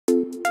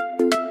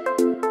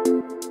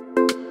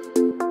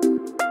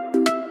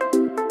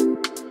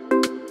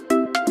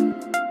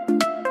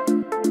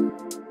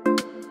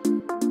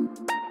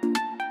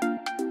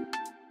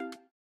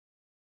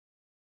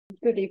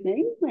good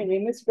evening. My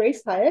name is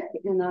Grace Hayek,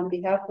 and on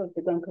behalf of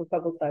the Glencoe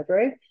Public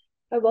Library,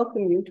 I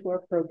welcome you to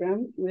our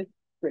program with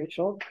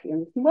Rachel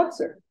Jamison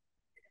Webster.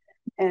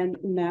 And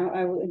now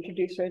I will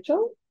introduce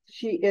Rachel.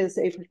 She is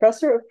a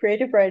professor of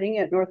creative writing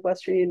at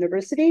Northwestern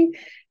University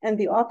and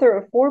the author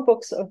of 4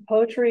 books of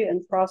poetry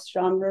and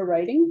cross-genre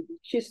writing.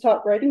 She's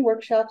taught writing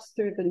workshops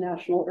through the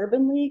National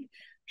Urban League,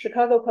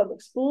 Chicago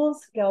Public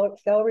Schools,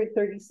 Gallery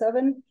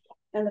 37,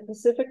 and the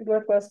Pacific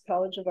Northwest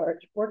College of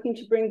Art, working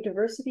to bring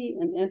diversity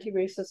and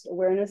anti-racist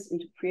awareness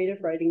into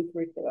creative writing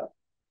curricula.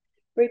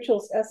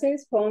 Rachel's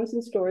essays, poems,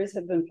 and stories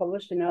have been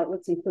published in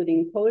outlets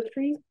including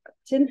Poetry,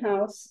 Tin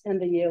House,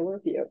 and the Yale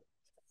Review.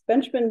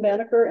 Benjamin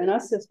Banneker and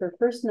Us is her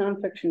first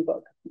nonfiction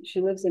book. She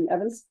lives in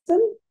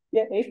Evanston,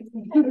 yay,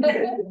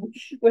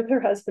 with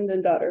her husband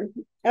and daughter.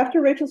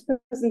 After Rachel's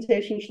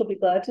presentation, she'll be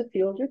glad to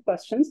field your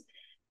questions.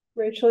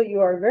 Rachel,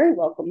 you are very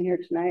welcome here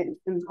tonight,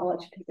 and I'll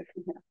let you take it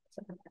from here.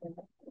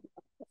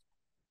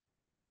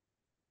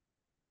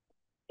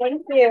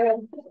 Thank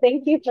you.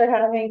 Thank you for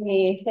having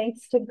me.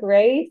 Thanks to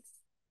Grace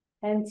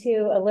and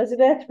to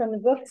Elizabeth from the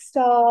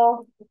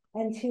bookstall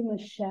and to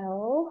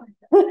Michelle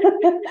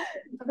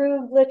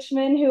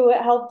Krug-Lichman, who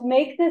helped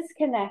make this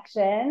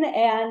connection.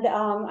 And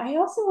I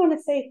also want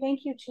to say thank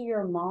you to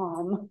your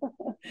mom,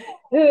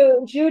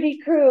 Judy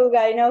Krug.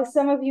 I know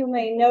some of you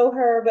may know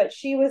her, but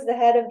she was the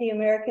head of the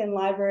American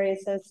Library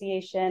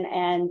Association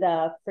and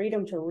the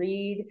Freedom to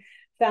Read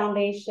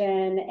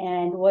Foundation,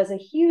 and was a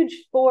huge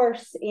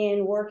force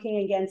in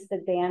working against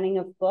the banning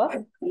of books.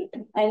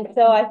 And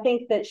so I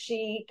think that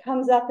she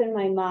comes up in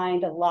my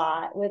mind a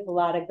lot with a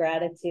lot of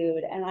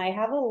gratitude. And I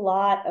have a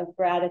lot of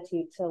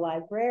gratitude to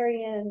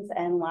librarians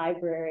and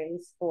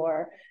libraries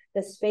for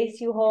the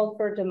space you hold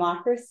for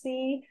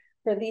democracy,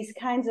 for these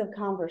kinds of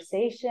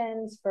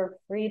conversations, for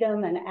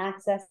freedom and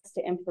access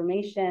to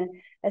information,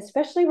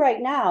 especially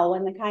right now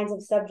when the kinds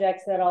of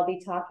subjects that I'll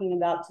be talking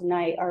about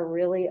tonight are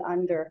really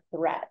under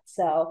threat.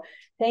 So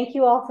thank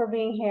you all for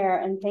being here,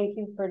 and thank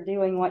you for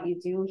doing what you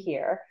do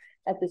here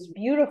at this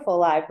beautiful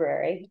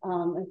library.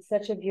 It's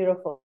such a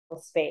beautiful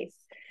space.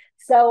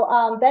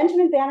 So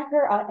Benjamin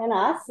Banneker and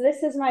Us,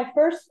 this is my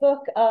first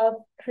book of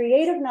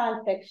creative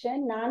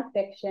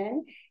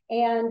nonfiction.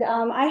 And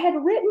I had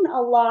written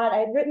a lot. I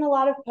had written a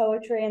lot of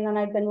poetry, and then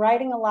I'd been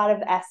writing a lot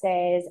of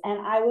essays. And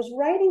I was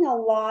writing a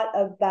lot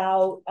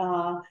about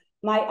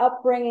my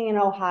upbringing in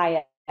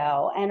Ohio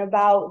and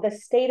about the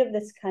state of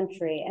this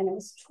country. And it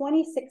was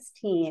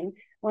 2016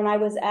 when I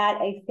was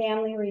at a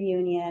family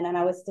reunion, and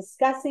I was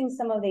discussing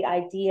some of the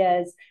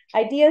ideas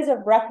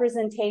of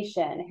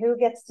representation, who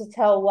gets to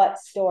tell what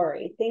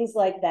story, things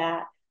like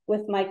that,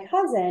 with my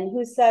cousin,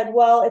 who said,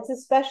 well, it's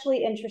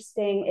especially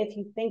interesting if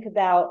you think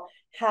about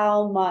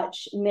how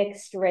much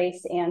mixed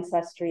race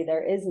ancestry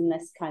there is in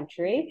this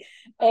country,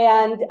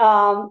 and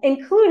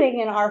including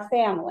in our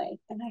family.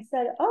 And I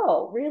said,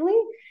 oh,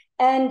 really?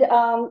 And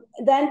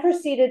then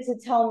proceeded to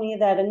tell me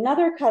that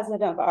another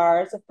cousin of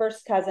ours, a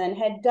first cousin,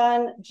 had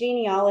done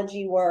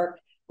genealogy work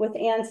with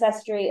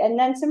Ancestry and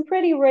then some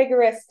pretty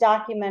rigorous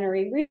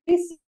documentary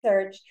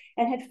research,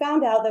 and had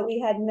found out that we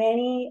had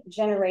many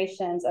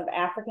generations of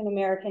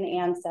African-American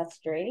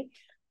ancestry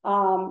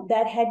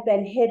that had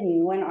been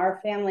hidden when our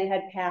family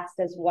had passed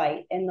as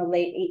white in the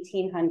late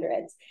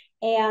 1800s.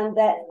 And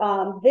that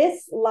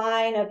this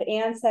line of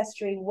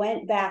ancestry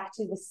went back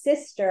to the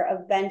sister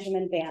of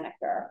Benjamin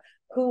Banneker,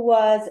 who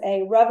was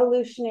a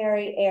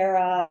Revolutionary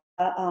era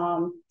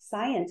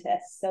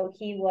scientist. So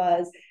he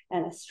was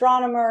an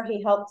astronomer.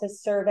 He helped to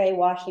survey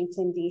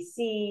Washington,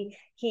 D.C.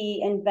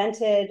 He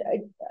invented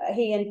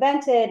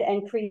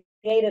and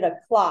created a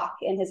clock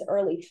in his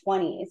early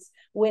 20s,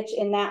 which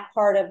in that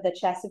part of the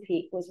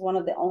Chesapeake was one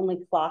of the only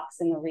clocks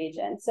in the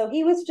region. So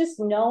he was just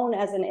known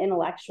as an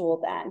intellectual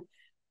then.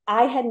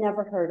 I had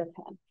never heard of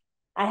him.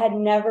 I had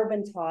never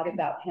been taught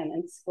about him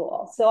in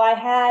school. So I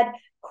had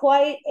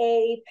quite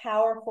a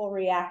powerful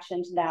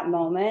reaction to that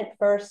moment.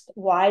 First,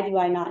 why do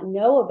I not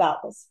know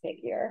about this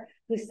figure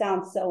who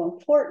sounds so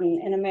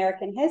important in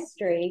American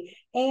history?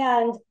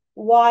 And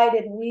why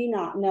did we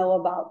not know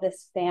about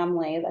this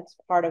family that's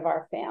part of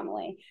our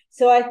family?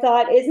 So I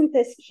thought, isn't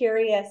this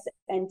curious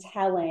and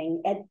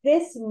telling at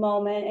this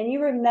moment? And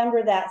you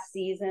remember that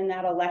season,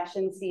 that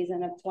election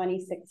season of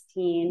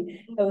 2016.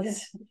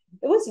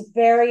 It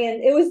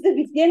was the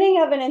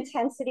beginning of an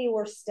intensity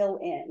we're still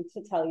in,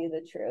 to tell you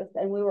the truth.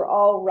 And we were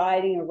all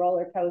riding a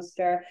roller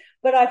coaster.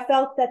 But I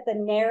felt that the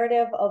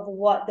narrative of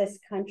what this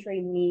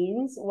country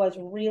means was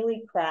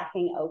really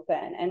cracking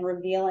open and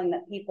revealing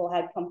that people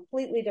had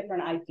completely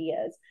different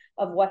ideas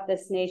of what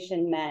this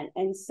nation meant.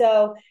 And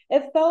so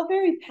it felt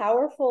very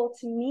powerful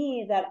to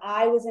me that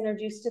I was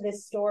introduced to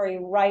this story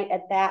right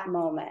at that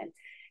moment.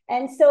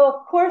 And so,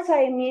 of course,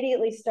 I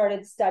immediately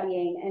started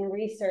studying and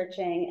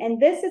researching.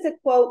 And this is a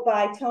quote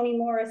by Toni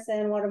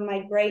Morrison, one of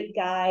my great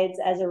guides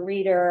as a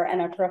reader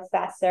and a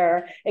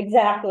professor.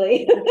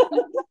 Exactly.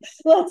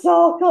 Let's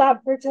all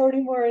clap for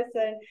Toni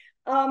Morrison.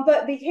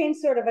 But became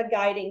sort of a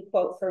guiding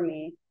quote for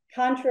me.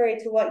 Contrary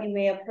to what you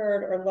may have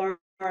heard or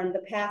learned,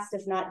 the past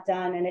is not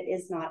done and it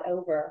is not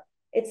over.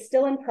 It's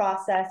still in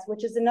process,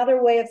 which is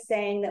another way of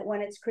saying that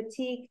when it's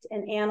critiqued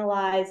and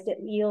analyzed, it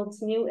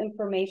yields new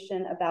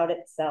information about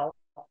itself.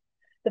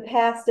 The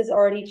past is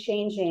already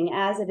changing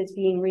as it is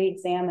being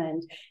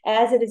re-examined,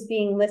 as it is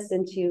being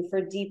listened to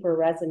for deeper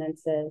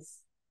resonances.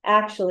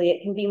 Actually,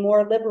 it can be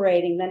more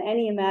liberating than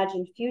any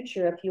imagined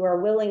future if you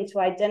are willing to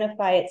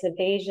identify its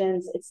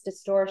evasions, its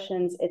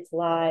distortions, its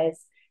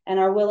lies, and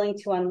are willing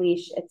to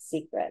unleash its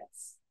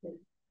secrets.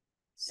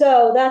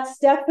 So that's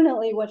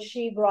definitely what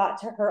she brought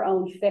to her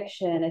own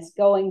fiction, is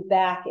going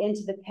back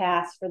into the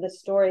past for the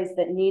stories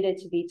that needed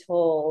to be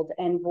told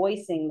and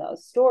voicing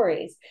those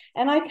stories.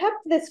 And I kept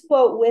this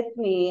quote with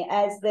me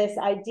as this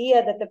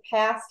idea that the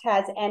past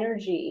has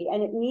energy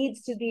and it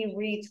needs to be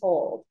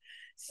retold.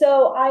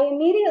 So I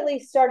immediately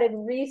started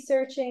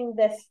researching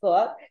this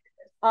book.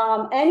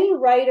 Any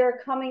writer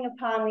coming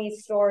upon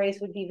these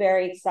stories would be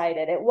very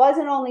excited. It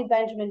wasn't only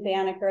Benjamin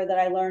Banneker that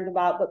I learned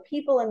about, but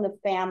people in the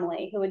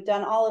family who had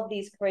done all of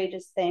these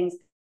courageous things,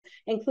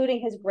 including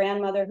his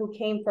grandmother, who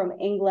came from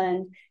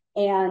England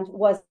and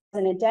was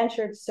an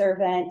indentured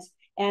servant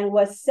and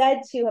was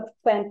said to have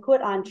been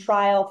put on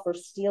trial for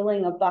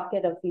stealing a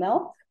bucket of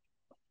milk.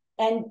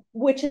 And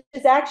which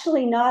is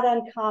actually not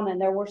uncommon.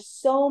 There were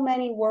so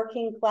many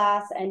working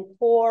class and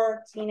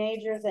poor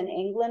teenagers in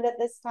England at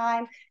this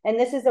time, and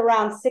this is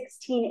around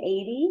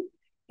 1680,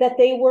 that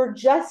they were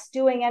just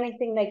doing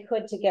anything they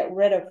could to get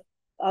rid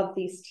of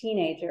these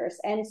teenagers.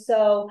 And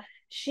so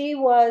she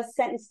was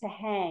sentenced to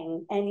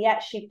hang, and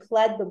yet she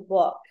pled the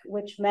book,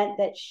 which meant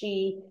that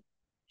she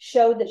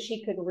showed that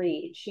she could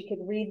read. She could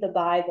read the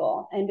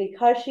Bible. And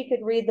because she could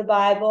read the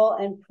Bible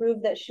and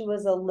prove that she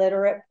was a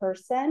literate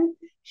person,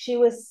 she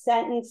was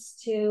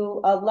sentenced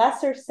to a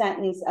lesser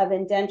sentence of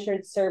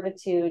indentured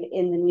servitude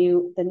in the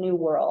new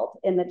world,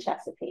 in the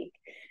Chesapeake.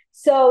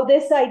 So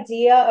this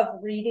idea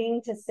of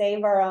reading to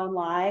save our own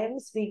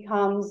lives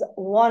becomes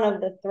one of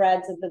the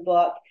threads of the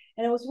book.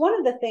 And it was one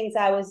of the things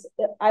I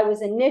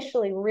was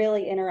initially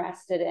really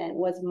interested in,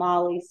 was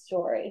Molly's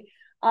story.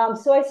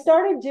 So I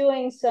started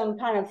doing some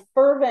kind of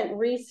fervent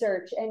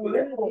research and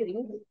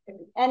reading.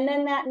 And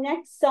then that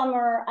next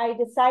summer, I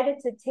decided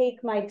to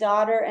take my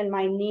daughter and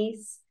my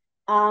niece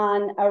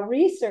on a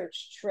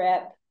research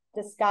trip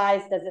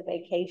disguised as a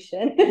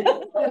vacation.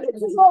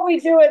 This is what we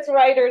do as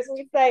writers.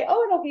 We say,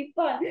 oh, it'll be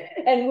fun.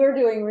 And we're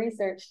doing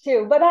research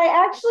too. But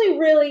I actually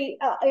really,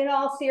 in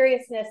all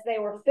seriousness, they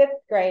were fifth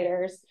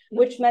graders,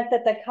 which meant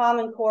that the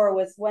Common Core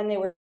was when they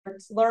were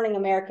learning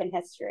American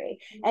history.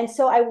 And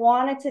so I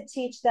wanted to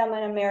teach them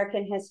an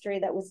American history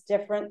that was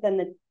different than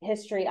the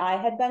history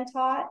I had been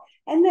taught.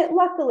 And that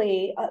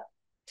luckily,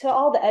 to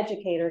all the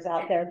educators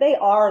out there, they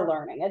are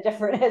learning a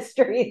different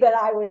history than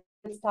I was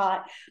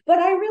taught. But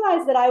I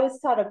realized that I was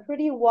taught a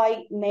pretty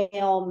white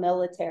male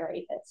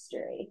military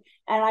history,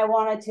 and I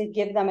wanted to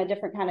give them a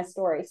different kind of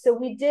story. So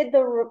we did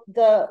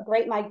the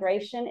Great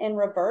Migration in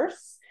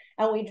reverse,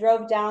 and we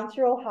drove down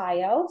through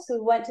Ohio. So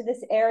we went to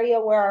this area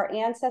where our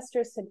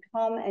ancestors had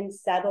come and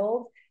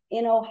settled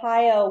in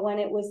Ohio when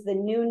it was the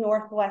new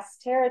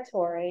Northwest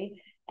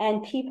Territory,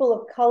 and people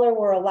of color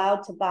were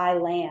allowed to buy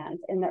land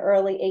in the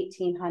early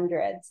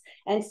 1800s.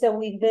 And so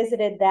we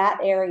visited that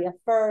area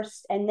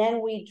first, and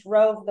then we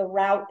drove the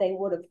route they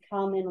would have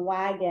come in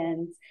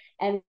wagons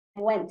and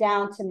went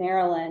down to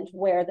Maryland,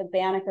 where the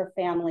Banneker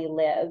family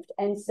lived.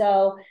 And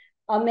so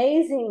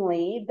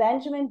amazingly,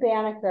 Benjamin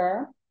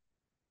Banneker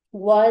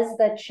was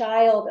the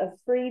child of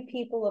free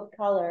people of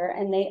color,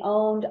 and they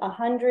owned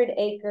 100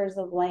 acres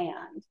of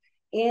land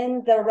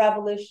in the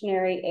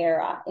Revolutionary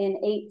era. In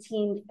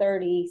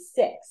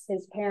 1836,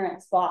 his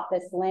parents bought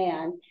this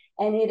land,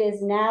 and it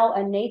is now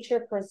a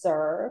nature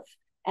preserve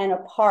and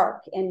a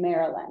park in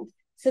Maryland.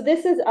 So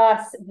this is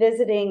us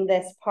visiting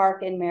this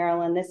park in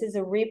Maryland. This is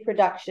a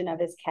reproduction of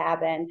his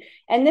cabin,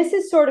 and this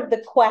is sort of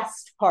the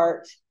quest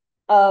part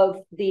of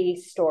the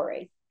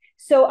story.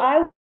 So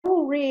I'm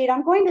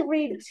going to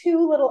read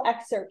two little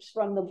excerpts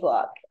from the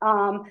book.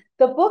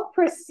 The book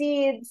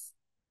proceeds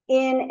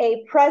in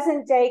a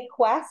present day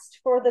quest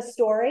for the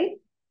story.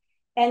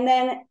 And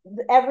then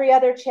every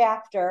other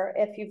chapter,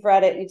 if you've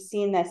read it, you've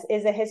seen this,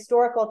 is a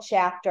historical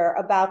chapter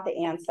about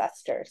the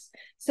ancestors.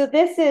 So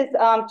this is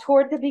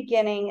toward the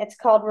beginning. It's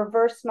called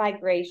Reverse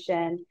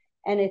Migration,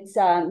 and it's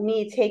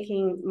me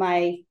taking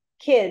my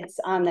kids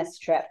on this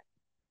trip.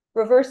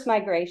 Reverse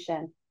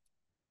Migration.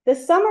 The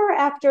summer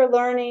after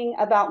learning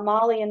about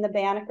Molly and the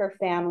Banneker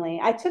family,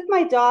 I took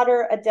my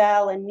daughter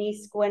Adele and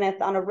niece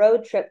Gwyneth on a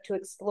road trip to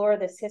explore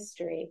this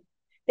history.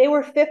 They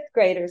were fifth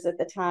graders at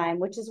the time,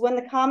 which is when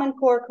the Common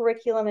Core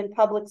curriculum in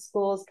public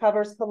schools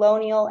covers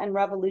colonial and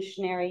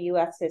revolutionary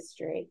U.S.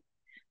 history.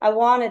 I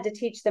wanted to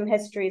teach them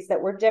histories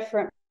that were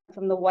different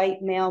from the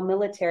white male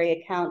military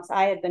accounts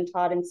I had been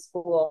taught in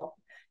school.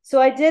 So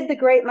I did the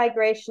Great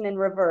Migration in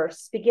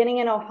reverse, beginning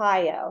in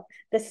Ohio,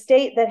 the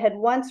state that had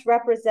once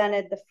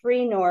represented the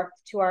free North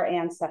to our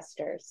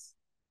ancestors.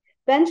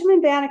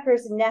 Benjamin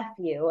Banneker's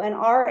nephew and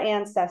our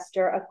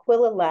ancestor,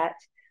 Aquilla Lett,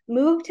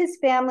 moved his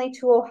family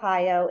to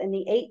Ohio in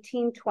the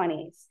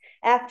 1820s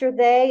after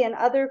they and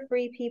other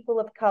free people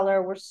of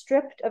color were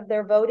stripped of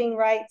their voting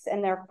rights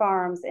and their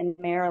farms in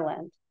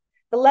Maryland.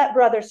 The Lett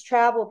brothers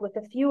traveled with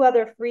a few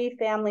other free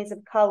families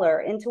of color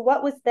into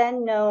what was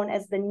then known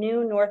as the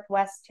New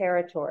Northwest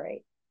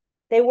Territory.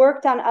 They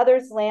worked on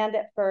others' land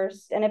at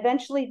first and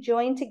eventually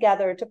joined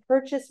together to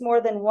purchase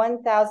more than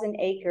 1,000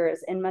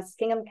 acres in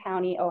Muskingum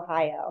County,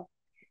 Ohio.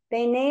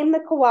 They named the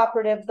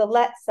cooperative the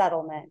Lett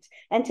Settlement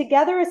and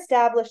together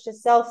established a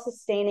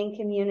self-sustaining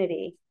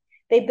community.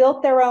 They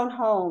built their own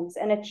homes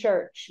and a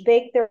church,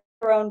 baked their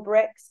own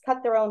bricks,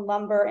 cut their own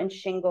lumber and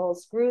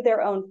shingles, grew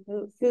their own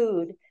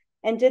food,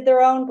 and did their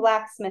own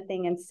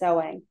blacksmithing and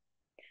sewing.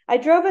 I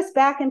drove us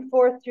back and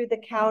forth through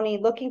the county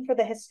looking for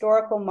the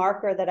historical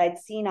marker that I'd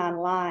seen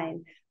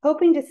online,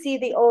 hoping to see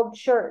the old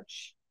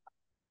church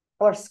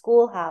or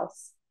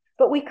schoolhouse,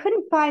 but we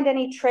couldn't find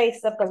any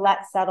trace of the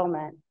Lett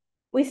settlement.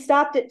 We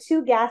stopped at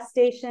 2 gas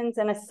stations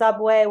and a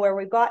Subway where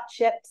we bought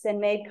chips and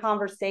made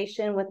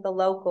conversation with the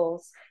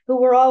locals,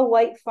 who were all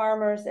white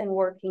farmers and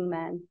working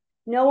men.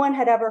 No one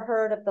had ever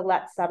heard of the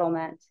Lett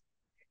settlement.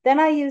 Then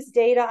I used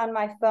data on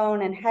my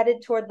phone and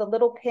headed toward the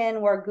little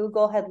pin where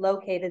Google had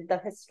located the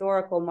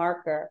historical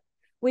marker.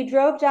 We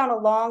drove down a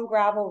long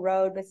gravel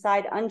road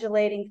beside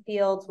undulating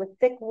fields with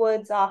thick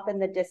woods off in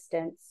the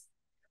distance.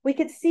 We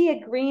could see a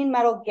green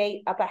metal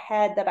gate up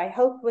ahead that I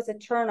hoped was a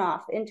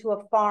turnoff into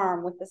a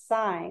farm with a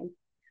sign,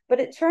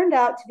 but it turned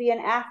out to be an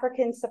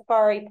African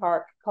safari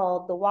park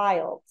called the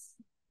Wilds.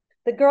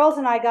 The girls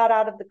and I got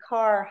out of the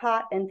car,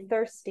 hot and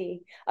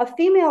thirsty. A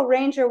female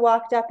ranger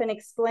walked up and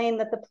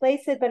explained that the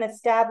place had been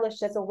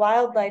established as a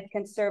wildlife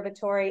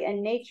conservatory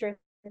and nature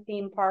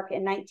theme park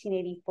in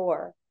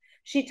 1984.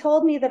 She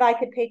told me that I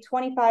could pay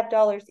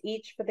 $25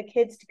 each for the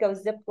kids to go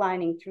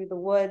ziplining through the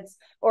woods,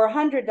 or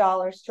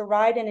 $100 to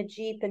ride in a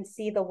Jeep and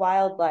see the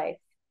wildlife.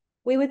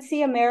 We would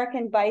see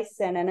American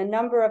bison and a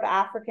number of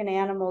African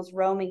animals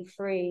roaming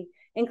free,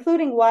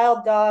 including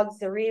wild dogs,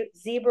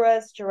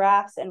 zebras,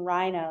 giraffes, and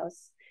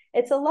rhinos.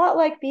 It's a lot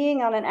like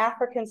being on an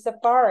African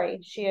safari,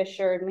 she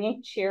assured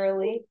me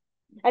cheerily.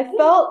 I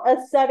felt a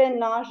sudden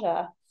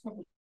nausea.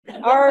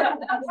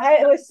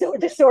 It was so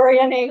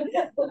disorienting.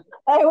 It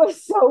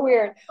was so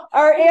weird.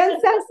 Our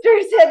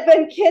ancestors had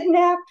been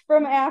kidnapped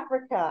from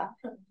Africa,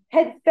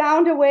 had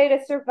found a way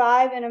to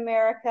survive in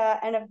America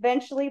and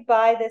eventually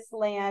buy this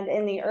land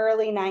in the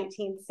early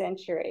 19th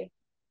century.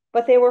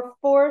 But they were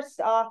forced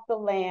off the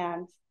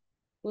land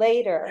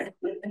later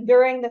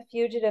during the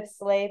Fugitive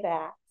Slave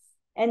Acts.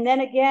 And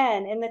then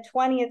again in the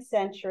 20th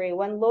century,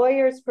 when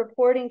lawyers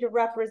purporting to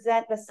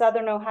represent the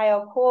Southern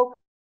Ohio Coal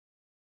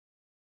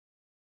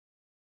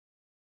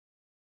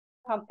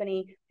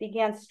Company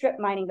began strip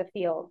mining the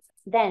fields.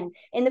 Then,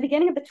 in the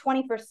beginning of the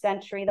 21st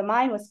century, the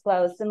mine was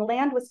closed and the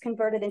land was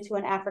converted into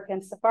an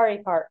African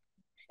safari park.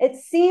 It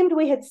seemed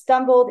we had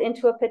stumbled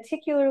into a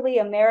particularly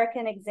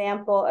American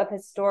example of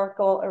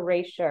historical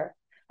erasure.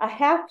 A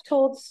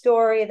half-told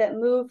story that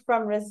moved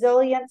from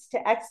resilience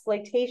to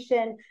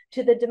exploitation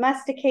to the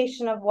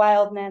domestication of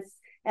wildness,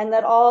 and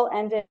that all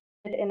ended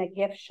in a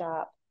gift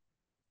shop.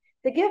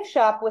 The gift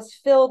shop was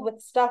filled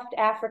with stuffed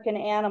African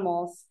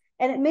animals,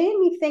 and it made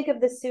me think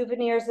of the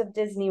souvenirs of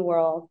Disney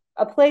World,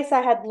 a place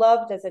I had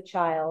loved as a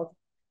child.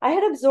 I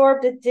had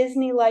absorbed a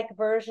Disney-like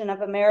version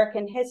of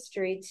American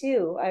history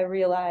too, I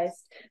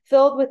realized,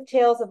 filled with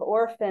tales of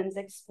orphans,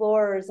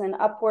 explorers, and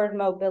upward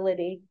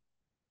mobility.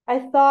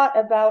 I thought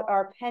about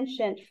our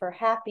penchant for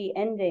happy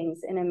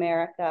endings in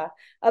America,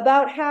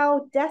 about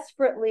how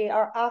desperately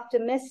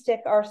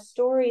optimistic our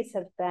stories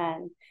have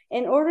been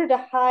in order to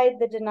hide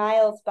the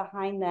denials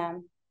behind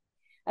them.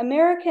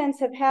 Americans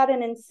have had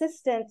an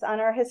insistence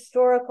on our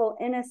historical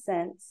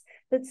innocence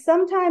that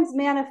sometimes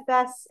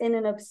manifests in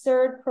an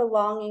absurd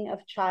prolonging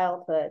of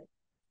childhood.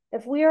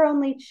 If we are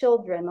only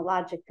children, the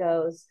logic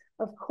goes,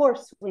 of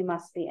course we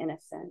must be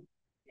innocent.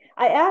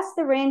 I asked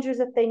the rangers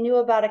if they knew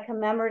about a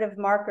commemorative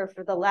marker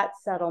for the Lett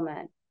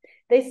settlement.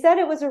 They said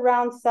it was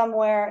around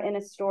somewhere in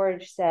a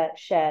storage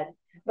shed,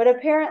 but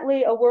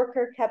apparently a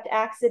worker kept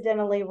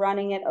accidentally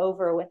running it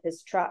over with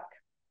his truck.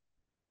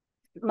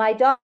 My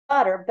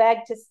daughter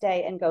begged to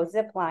stay and go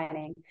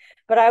ziplining,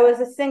 but I was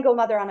a single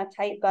mother on a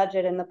tight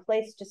budget and the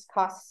place just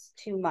costs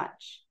too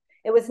much.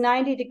 It was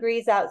 90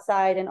 degrees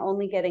outside and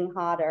only getting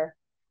hotter.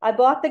 I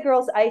bought the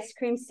girls ice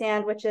cream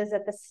sandwiches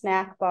at the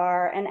snack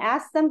bar and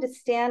asked them to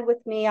stand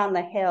with me on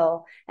the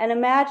hill and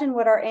imagine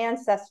what our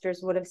ancestors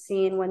would have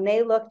seen when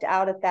they looked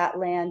out at that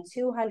land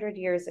 200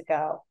 years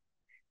ago.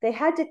 They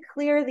had to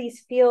clear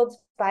these fields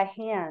by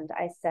hand,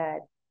 I said.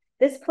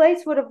 This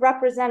place would have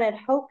represented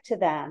hope to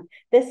them,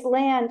 this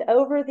land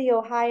over the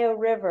Ohio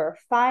River,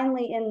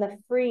 finally in the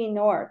free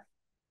North.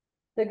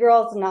 The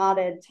girls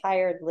nodded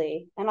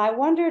tiredly, and I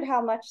wondered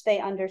how much they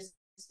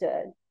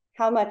understood.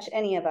 How much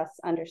any of us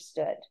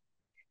understood.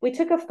 We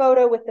took a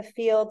photo with the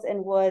fields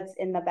and woods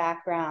in the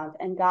background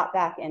and got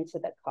back into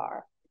the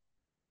car.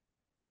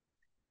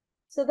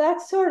 So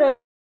that's sort of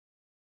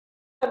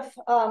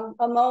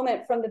a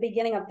moment from the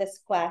beginning of this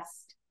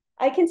quest.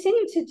 I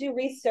continued to do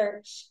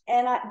research,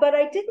 but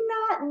I did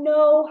not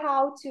know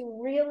how to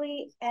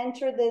really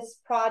enter this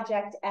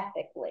project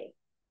ethically.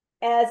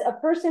 As a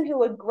person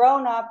who had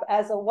grown up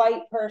as a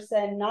white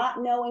person,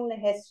 not knowing the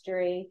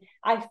history,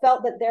 I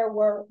felt that there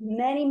were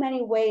many,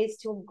 many ways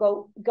to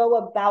go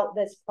about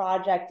this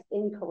project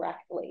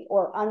incorrectly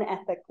or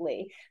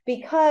unethically,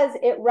 because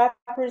it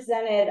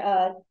represented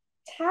a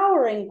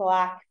towering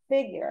Black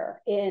figure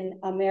in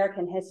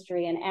American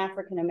history and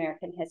African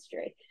American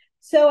history.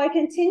 So I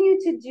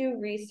continued to do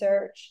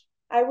research.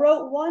 I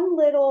wrote one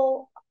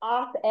little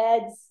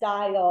op-ed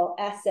style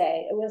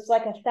essay. It was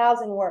like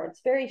 1,000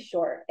 words, very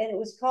short, and it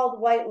was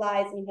called White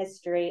Lies in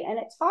History. And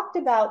it talked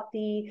about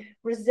the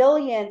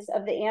resilience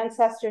of the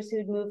ancestors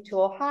who'd moved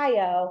to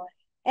Ohio,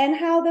 and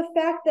how the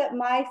fact that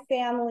my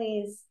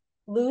family's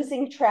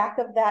losing track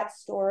of that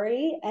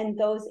story and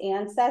those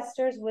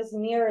ancestors was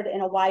mirrored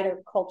in a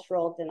wider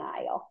cultural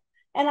denial.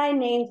 And I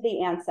named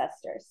the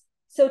ancestors.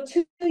 So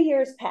 2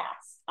 years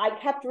passed. I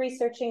kept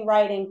researching,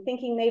 writing,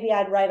 thinking maybe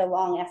I'd write a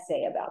long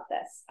essay about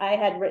this. I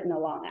had written a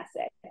long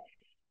essay.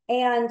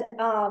 And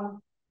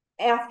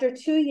after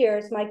 2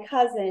 years, my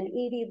cousin,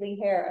 Edie Lee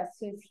Harris,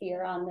 who's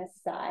here on this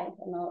side,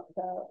 on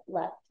the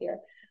left here,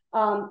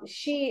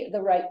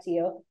 the right to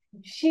you,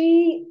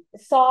 she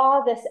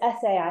saw this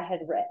essay I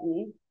had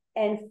written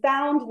and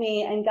found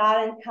me and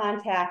got in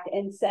contact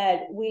and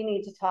said, we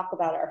need to talk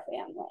about our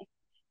family.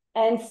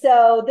 And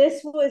so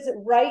this was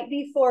right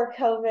before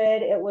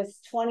COVID. It was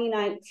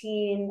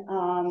 2019.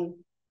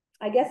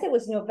 I guess it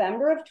was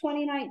November of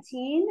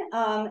 2019.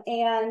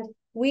 And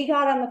we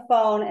got on the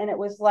phone and it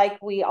was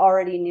like we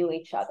already knew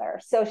each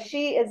other. So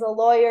she is a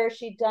lawyer.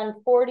 She'd done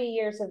 40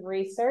 years of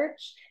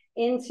research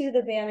into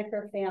the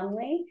Banneker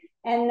family.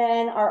 And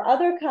then our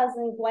other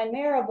cousin, Gwen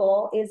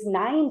Marable, is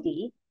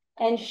 90.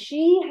 And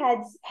she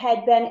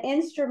had been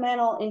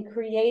instrumental in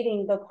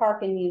creating the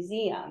park and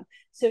museum.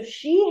 So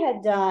she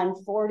had done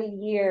 40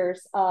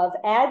 years of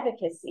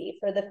advocacy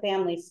for the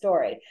family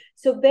story.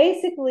 So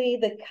basically,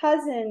 the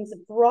cousins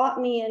brought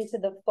me into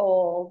the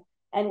fold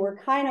and were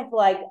kind of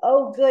like,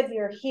 oh, good,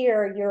 you're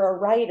here. You're a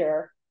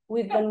writer.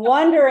 We've been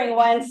wondering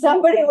when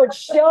somebody would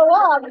show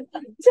up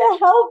to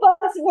help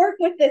us work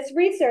with this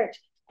research.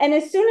 And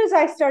as soon as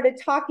I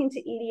started talking to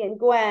Edie and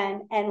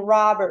Gwen and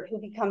Robert, who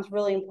becomes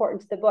really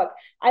important to the book,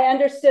 I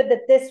understood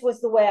that this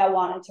was the way I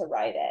wanted to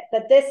write it,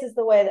 that this is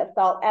the way that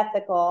felt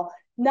ethical,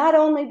 not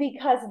only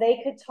because they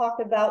could talk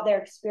about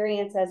their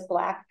experience as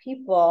Black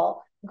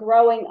people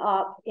growing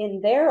up in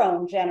their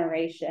own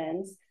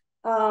generations,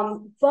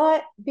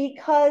 but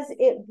because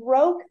it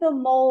broke the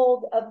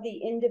mold of the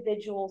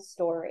individual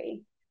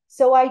story.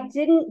 So I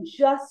didn't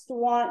just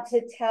want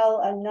to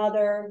tell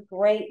another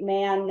great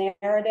man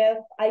narrative.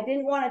 I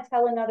didn't want to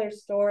tell another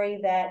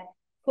story that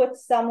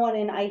puts someone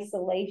in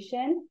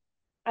isolation.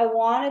 I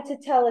wanted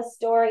to tell a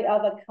story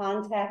of a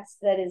context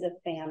that is a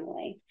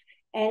family.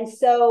 And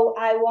so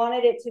I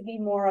wanted it to be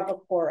more of a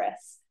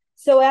chorus.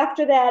 So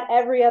after that,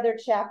 every other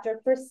chapter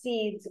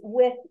proceeds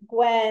with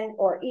Gwen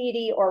or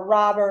Edie or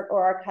Robert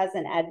or our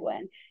cousin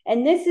Edwin.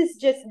 And this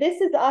is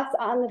us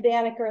on the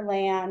Banneker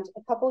land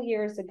a couple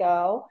years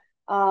ago.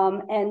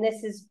 And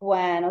this is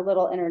Gwen, a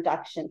little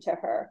introduction to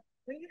her.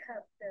 We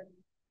have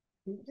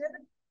been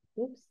given,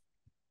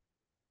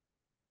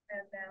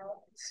 and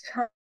now it's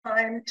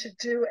time to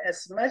do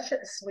as much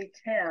as we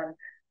can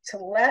to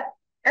let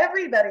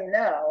everybody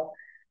know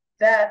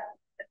that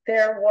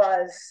there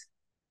was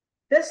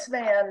this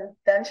man,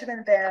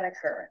 Benjamin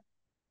Banneker,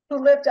 who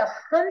lived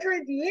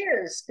 100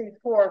 years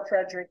before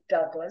Frederick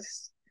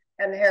Douglass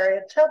and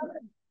Harriet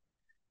Tubman.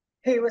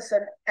 He was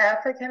an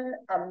African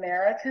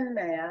American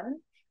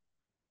man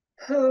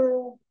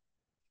who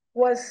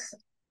was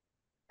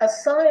a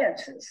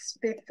scientist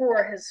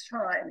before his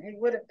time. He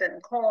would have been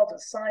called a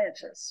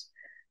scientist,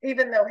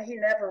 even though he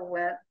never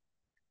went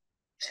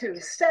to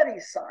study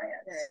science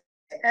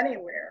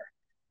anywhere.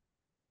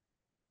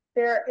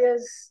 There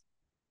is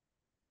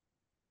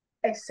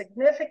a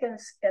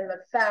significance in the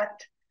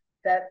fact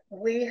that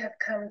we have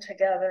come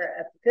together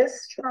at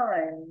this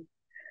time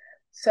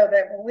so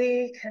that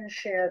we can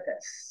share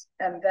this.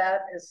 And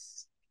that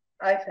is,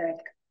 I think,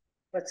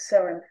 what's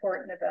so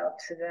important about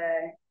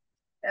today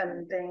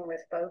and being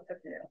with both of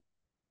you.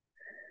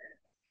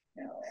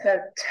 So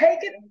take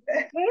it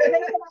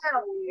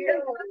out.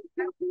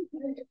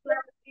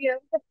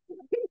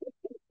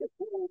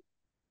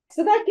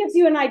 So that gives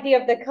you an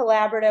idea of the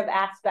collaborative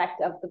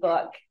aspect of the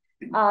book.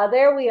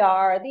 There we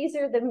are. These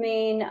are the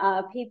main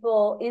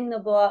people in the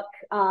book.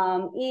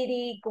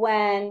 Edie,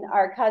 Gwen,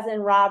 our cousin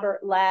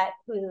Robert Lett,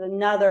 who's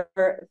another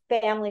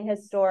family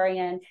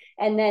historian,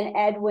 and then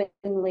Edwin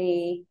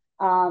Lee.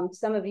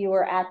 Some of you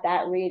were at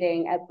that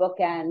reading at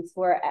Bookends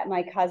where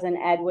my cousin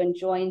Edwin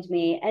joined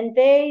me, and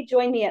they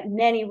joined me at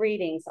many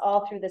readings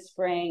all through the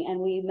spring, and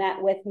we met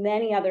with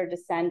many other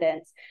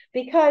descendants,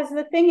 because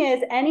the thing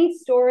is, any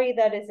story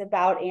that is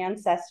about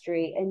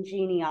ancestry and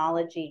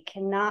genealogy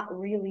cannot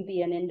really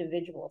be an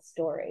individual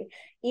story.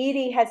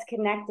 Edie has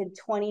connected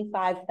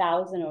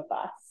 25,000 of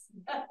us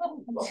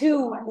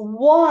to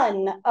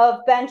one of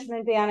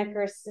Benjamin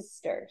Banneker's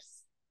sisters.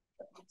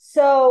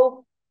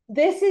 So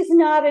this is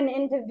not an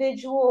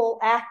individual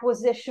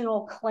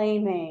acquisitional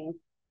claiming.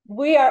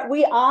 We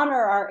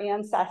honor our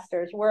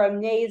ancestors. We're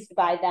amazed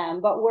by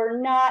them, but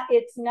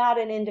it's not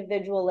an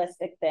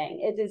individualistic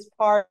thing. It is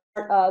part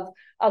of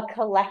a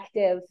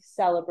collective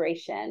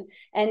celebration.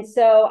 And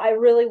so I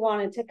really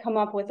wanted to come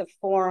up with a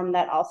form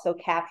that also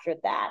captured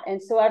that.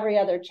 And so every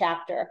other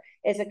chapter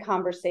is a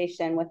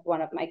conversation with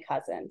one of my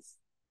cousins.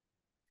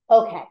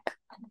 Okay.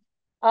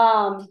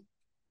 I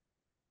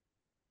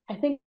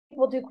think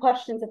we'll do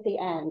questions at the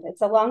end.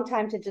 It's a long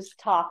time to just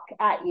talk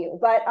at you.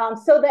 But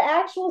so the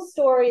actual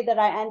story that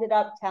I ended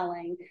up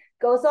telling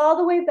goes all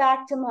the way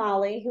back to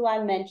Molly, who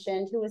I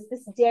mentioned, who was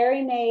this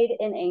dairymaid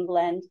in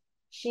England.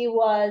 She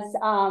was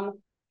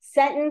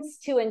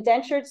sentenced to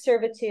indentured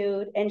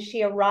servitude, and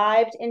she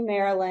arrived in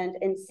Maryland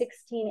in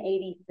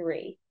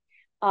 1683.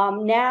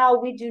 Now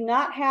we do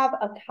not have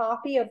a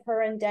copy of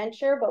her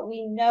indenture, but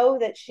we know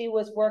that she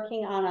was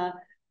working on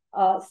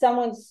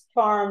someone's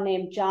farm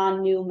named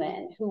John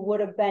Newman, who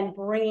would have been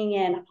bringing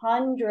in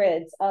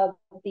hundreds of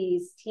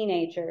these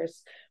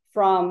teenagers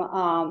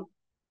from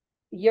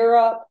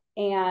Europe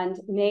and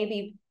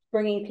maybe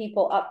bringing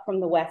people up from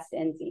the West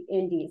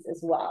Indies as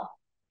well.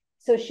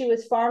 So she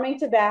was farming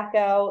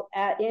tobacco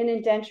in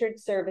indentured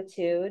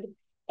servitude.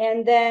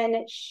 And then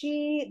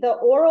the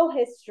oral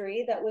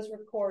history that was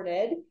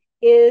recorded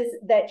is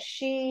that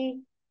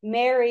she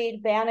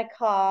married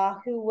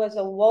Banneker, who was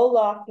a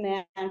Wolof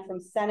man from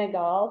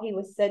Senegal. He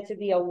was said to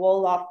be a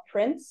Wolof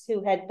prince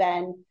who had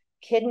been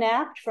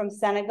kidnapped from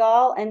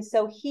Senegal. And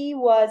so he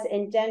was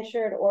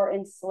indentured or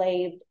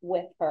enslaved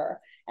with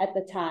her at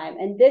the time.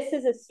 And this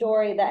is a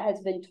story that has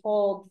been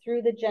told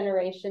through the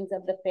generations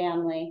of the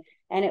family.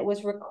 And it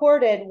was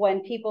recorded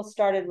when people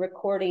started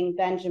recording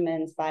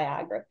Benjamin's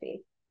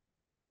biography.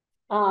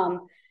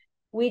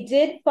 We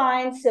did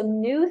find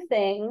some new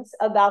things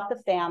about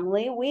the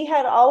family. We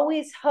had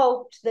always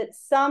hoped that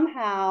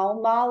somehow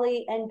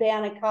Molly and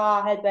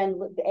Banneker had been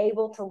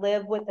able to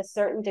live with a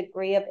certain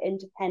degree of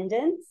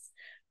independence.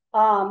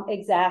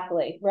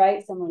 Exactly,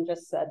 right? Someone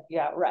just said,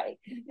 yeah, right.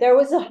 There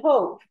was a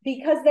hope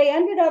because they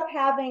ended up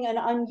having an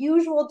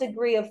unusual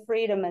degree of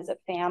freedom as a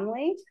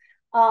family.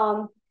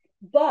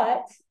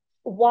 But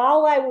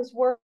while I was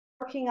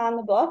working on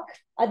the book,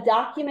 a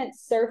document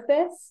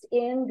surfaced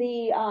in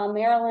the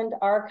Maryland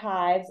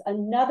archives.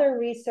 Another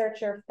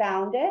researcher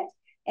found it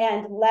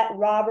and let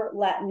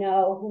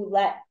know, who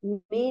let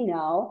me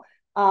know.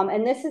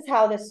 And this is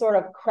how this sort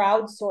of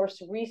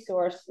crowdsourced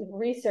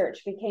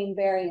research became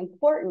very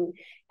important.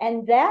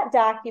 And that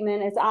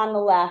document is on the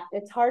left.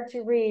 It's hard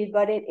to read,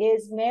 but it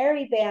is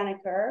Mary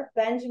Banneker,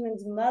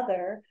 Benjamin's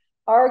mother,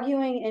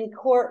 arguing in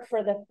court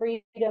for the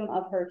freedom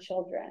of her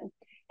children.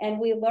 And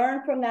we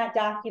learned from that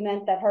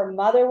document that her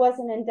mother was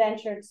an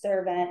indentured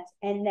servant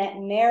and that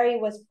Mary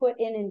was put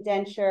in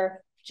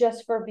indenture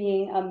just for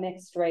being a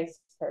mixed race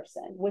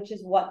person, which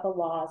is what the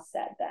laws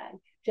said then.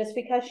 Just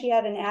because she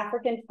had an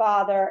African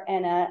father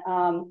and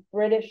a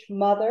British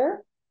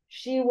mother,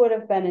 she would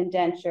have been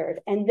indentured.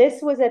 And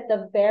this was at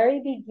the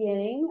very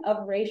beginning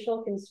of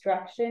racial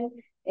construction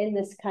in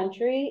this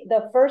country.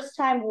 The first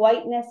time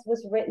whiteness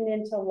was written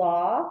into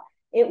law,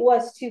 it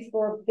was to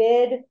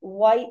forbid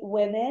white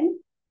women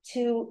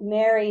to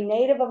marry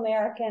Native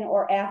American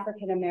or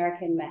African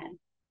American men.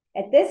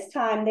 At this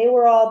time, they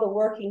were all the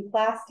working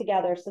class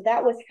together. So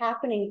that was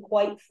happening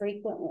quite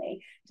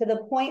frequently, to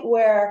the point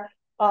where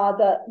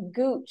the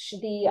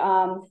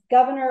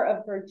governor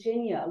of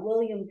Virginia,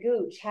 William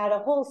Gooch, had a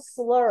whole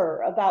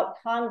slur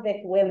about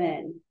convict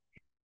women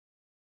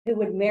who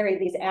would marry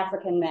these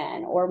African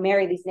men or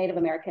marry these Native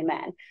American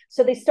men.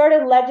 So they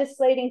started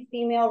legislating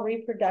female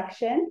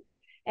reproduction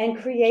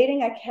and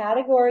creating a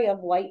category of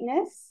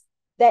whiteness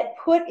that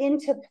put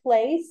into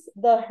place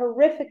the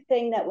horrific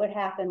thing that would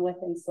happen with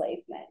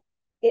enslavement.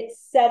 It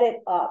set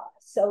it up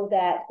so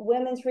that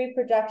women's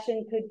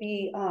reproduction could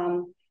be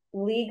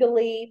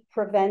legally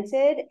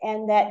prevented,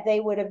 and that they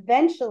would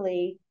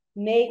eventually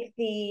make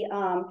the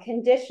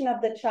condition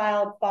of the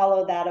child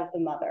follow that of the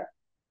mother.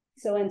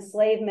 So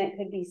enslavement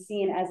could be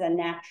seen as a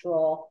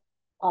natural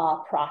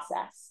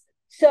process.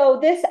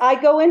 So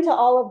I go into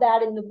all of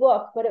that in the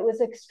book, but it was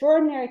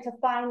extraordinary to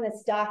find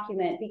this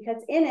document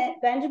because in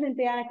it, Benjamin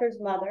Banneker's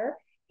mother,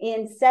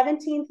 in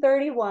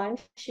 1731,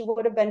 she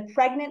would have been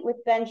pregnant with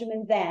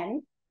Benjamin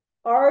then,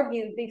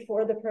 argued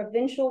before the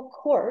provincial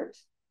court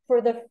for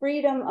the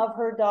freedom of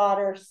her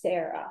daughter,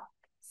 Sarah.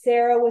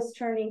 Sarah was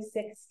turning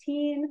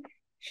 16.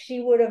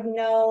 She would have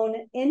known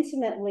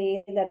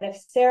intimately that if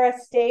Sarah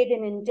stayed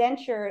in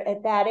indenture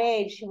at that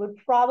age, she would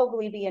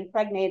probably be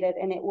impregnated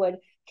and it would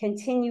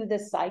continue the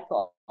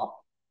cycle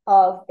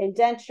of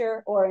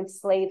indenture or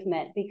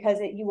enslavement because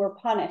you were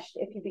punished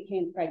if you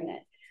became pregnant.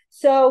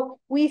 So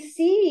we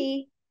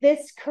see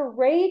this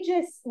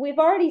courageous, we've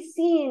already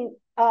seen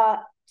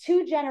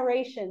 2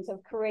 generations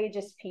of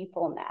courageous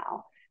people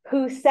now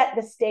who set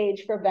the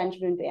stage for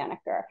Benjamin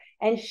Banneker.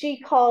 And she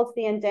calls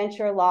the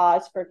indenture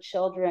laws for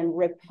children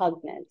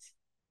repugnant.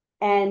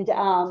 And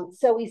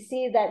so we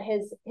see that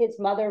his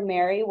mother,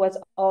 Mary, was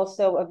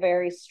also a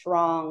very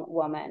strong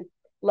woman.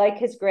 like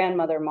his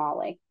grandmother,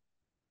 Molly.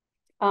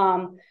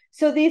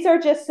 So these are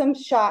just some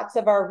shots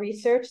of our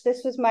research.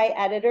 This was my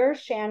editor,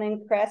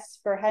 Shannon Chris,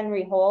 for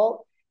Henry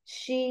Holt.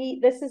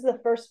 This is the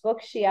first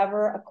book she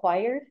ever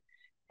acquired.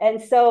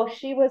 And so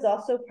she was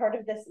also part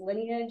of this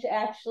lineage,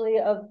 actually,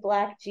 of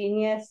Black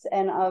genius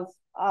and of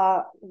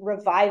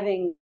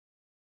reviving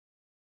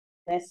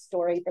this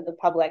story for the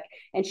public.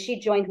 And she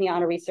joined me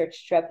on a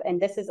research trip.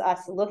 And this is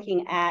us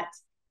looking at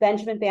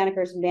Benjamin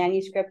Banneker's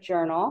manuscript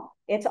journal.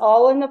 It's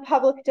all in the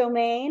public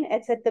domain.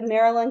 It's at the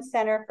Maryland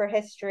Center for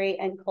History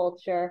and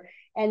Culture.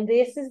 And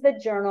this is the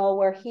journal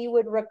where he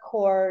would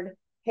record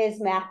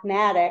his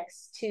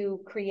mathematics to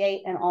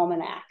create an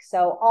almanac.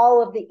 So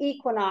all of the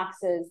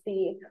equinoxes,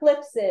 the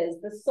eclipses,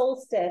 the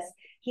solstice,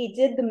 he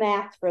did the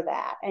math for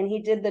that, and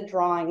he did the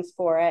drawings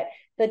for it.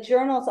 The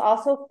journal is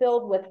also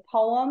filled with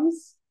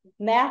poems,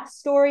 math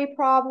story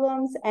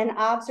problems, and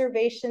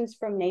observations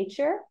from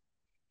nature.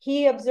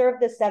 He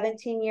observed the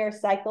 17-year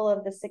cycle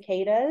of the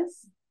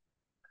cicadas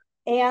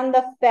and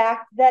the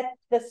fact that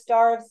the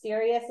star of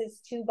Sirius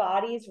is two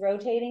bodies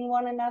rotating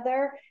one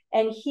another.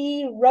 And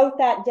he wrote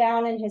that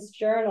down in his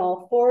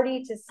journal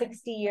 40 to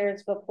 60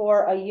 years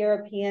before a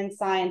European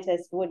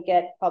scientist would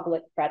get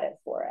public credit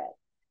for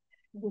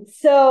it.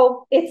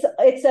 So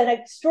it's an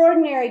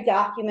extraordinary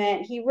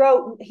document. He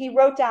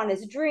wrote down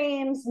his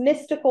dreams,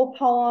 mystical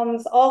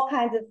poems, all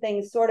kinds of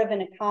things, sort of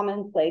in a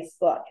commonplace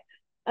book.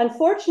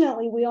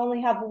 Unfortunately, we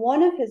only have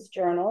one of his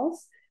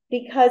journals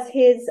because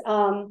his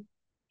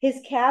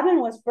cabin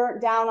was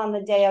burnt down on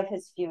the day of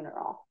his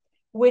funeral,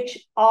 which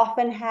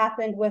often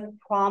happened with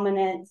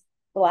prominent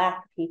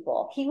Black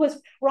people. He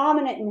was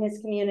prominent in his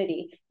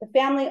community. The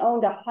family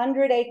owned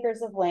 100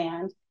 acres of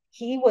land.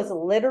 He was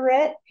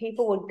literate.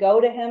 People would go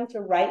to him to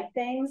write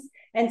things.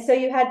 And so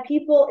you had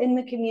people in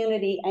the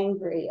community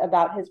angry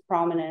about his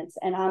prominence.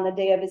 And on the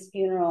day of his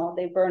funeral,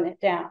 they burned it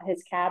down,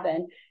 his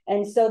cabin.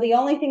 And so the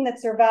only thing that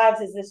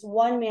survives is this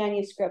one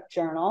manuscript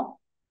journal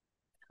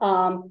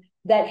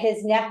that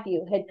his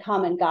nephew had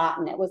come and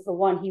gotten. It was the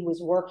one he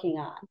was working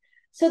on.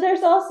 So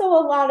there's also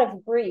a lot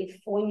of grief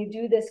when you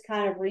do this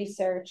kind of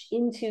research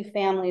into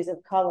families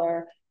of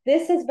color.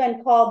 This has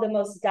been called the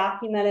most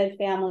documented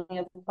family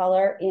of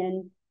color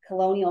in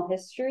colonial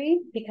history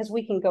because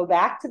we can go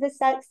back to the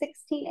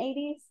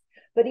 1680s,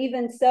 but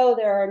even so,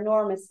 there are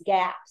enormous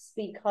gaps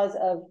because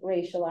of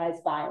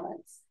racialized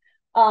violence.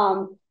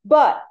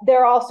 But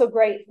there are also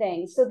great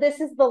things. So this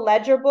is the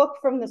ledger book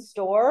from the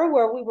store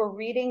where we were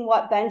reading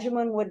what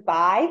Benjamin would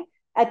buy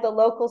at the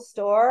local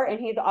store, and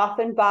he'd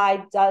often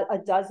buy a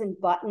dozen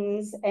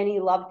buttons, and he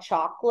loved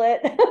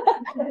chocolate,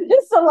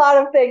 just a lot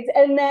of things.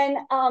 And then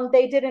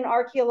they did an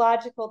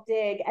archaeological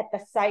dig at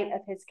the site of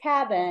his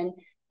cabin.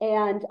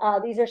 And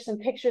these are some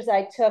pictures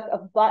I took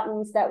of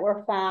buttons that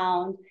were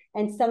found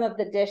and some of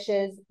the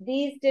dishes.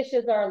 These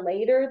dishes are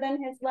later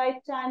than his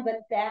lifetime, but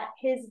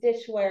his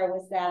dishware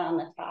was that on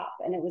the top.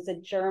 And it was a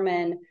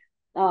German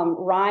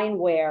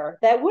Rhineware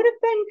that would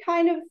have been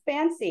kind of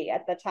fancy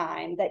at the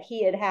time that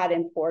he had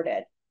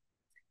imported.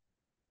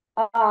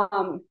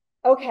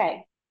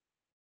 Okay.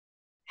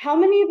 How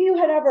many of you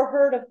had ever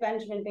heard of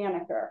Benjamin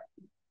Banneker?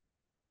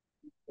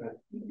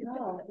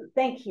 Oh,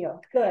 thank you.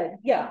 Good.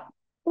 Yeah.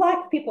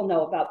 Black people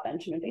know about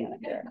Benjamin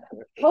Banneker,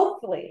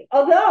 hopefully.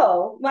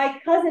 Although my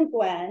cousin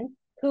Gwen,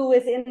 who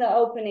was in the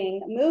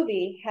opening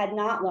movie, had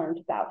not learned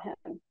about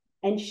him.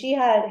 And she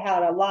had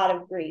had a lot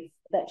of grief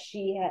that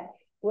she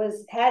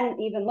hadn't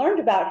even learned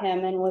about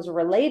him and was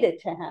related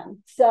to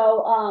him.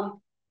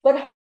 So,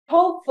 but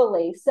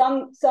hopefully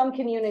some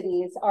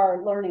communities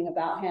are learning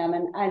about him,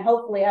 and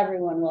hopefully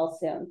everyone will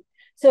soon.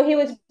 So he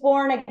was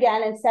born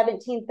again in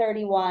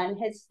 1731.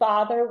 His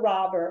father,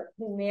 Robert,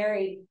 who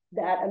married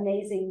that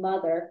amazing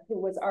mother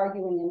who was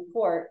arguing in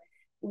court,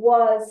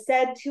 was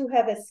said to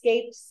have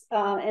escaped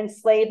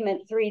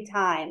enslavement 3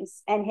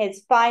 times. And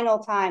his final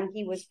time,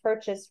 he was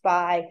purchased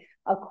by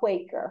a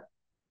Quaker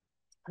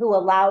who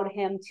allowed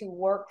him to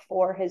work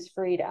for his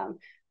freedom.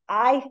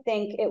 I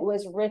think it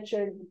was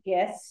Richard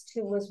Gist,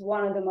 who was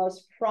one of the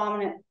most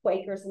prominent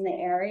Quakers in the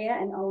area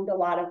and owned a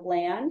lot of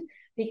land,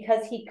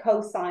 because he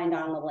co-signed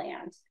on the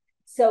land.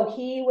 So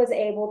he was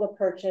able to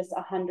purchase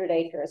 100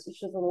 acres, which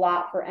was a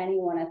lot for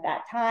anyone at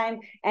that time.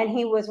 And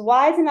he was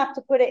wise enough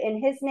to put it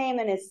in his name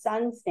and his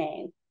son's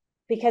name,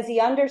 because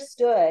he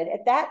understood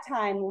at that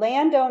time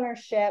land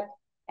ownership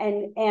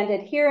and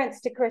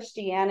adherence to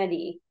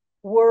Christianity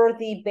were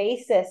the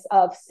basis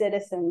of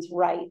citizens'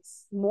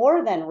 rights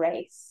more than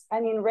race.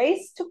 I mean,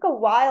 race took a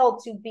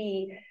while to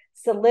be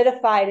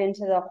solidified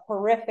into the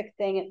horrific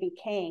thing it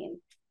became.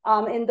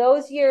 In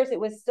those years, it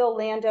was still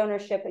land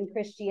ownership and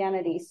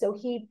Christianity. So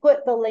he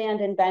put the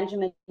land in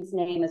Benjamin's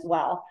name as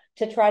well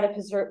to try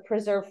to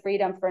preserve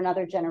freedom for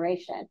another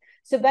generation.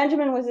 So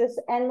Benjamin was this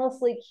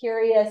endlessly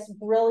curious,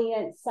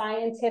 brilliant,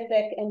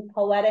 scientific, and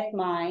poetic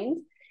mind.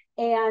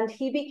 And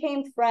he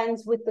became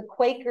friends with the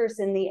Quakers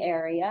in the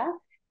area.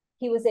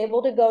 He was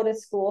able to go to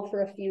school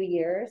for a few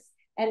years.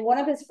 And one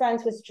of his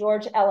friends was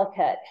George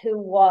Ellicott, who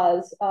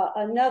was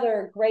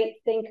another great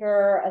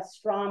thinker,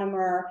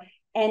 astronomer.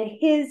 And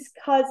his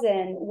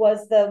cousin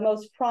was the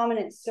most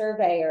prominent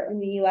surveyor in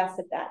the US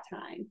at that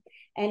time.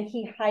 And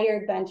he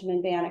hired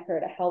Benjamin Banneker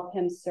to help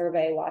him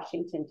survey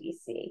Washington,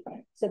 D.C.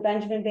 So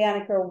Benjamin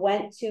Banneker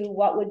went to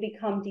what would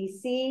become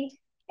D.C.,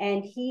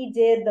 and he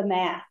did the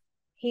math.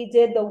 He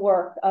did the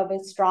work of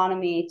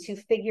astronomy to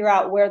figure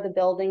out where the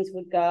buildings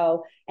would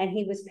go, and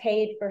he was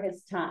paid for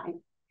his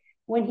time.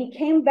 When he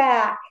came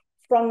back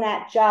from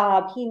that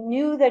job, he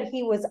knew that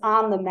he was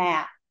on the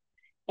map,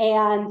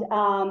 and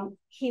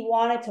he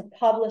wanted to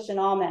publish an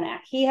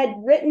almanac. He had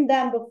written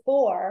them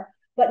before,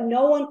 but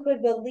no one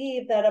could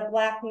believe that a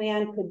Black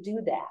man could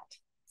do that.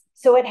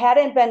 So it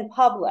hadn't been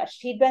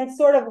published. He'd been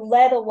sort of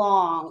led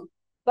along,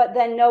 but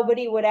then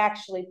nobody would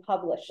actually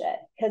publish it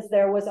because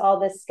there was all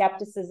this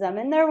skepticism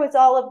and there was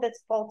all of this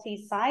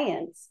faulty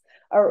science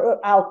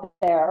out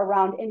there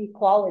around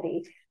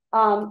inequality.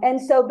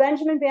 And so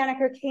Benjamin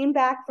Banneker came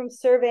back from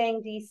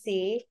surveying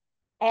DC,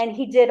 and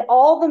he did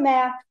all the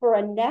math for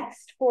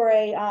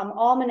a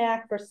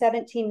almanac for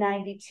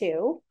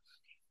 1792.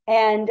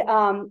 And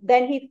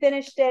then he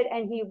finished it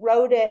and he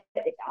wrote it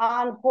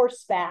on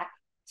horseback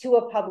to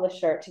a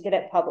publisher to get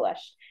it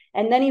published.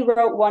 And then he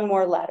wrote one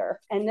more letter.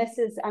 And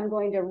I'm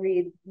going to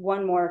read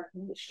one more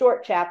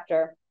short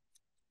chapter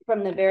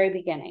from the very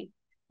beginning.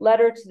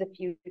 Letter to the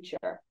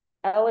Future,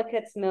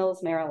 Ellicott's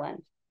Mills,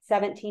 Maryland,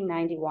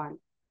 1791.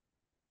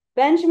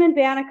 Benjamin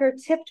Banneker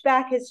tipped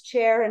back his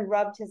chair and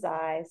rubbed his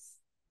eyes.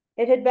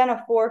 It had been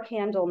a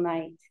 4-candle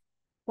night.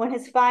 When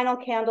his final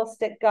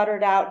candlestick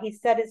guttered out, he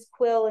set his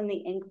quill in the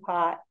ink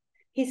pot.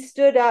 He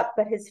stood up,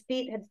 but his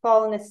feet had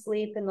fallen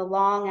asleep in the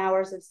long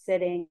hours of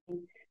sitting,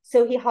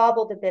 so he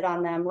hobbled a bit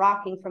on them,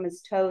 rocking from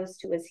his toes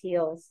to his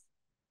heels.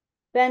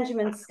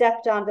 Benjamin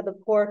stepped onto the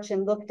porch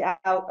and looked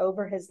out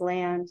over his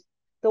land.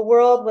 The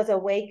world was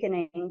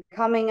awakening,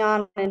 coming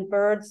on in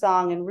bird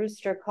song and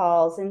rooster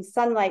calls, in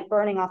sunlight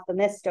burning off the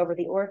mist over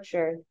the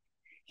orchard.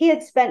 He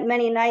had spent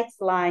many nights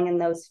lying in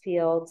those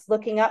fields,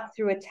 looking up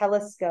through a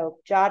telescope,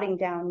 jotting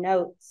down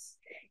notes.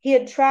 He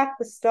had tracked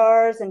the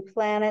stars and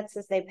planets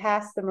as they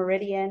passed the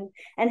meridian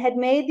and had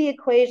made the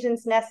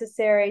equations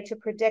necessary to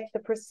predict the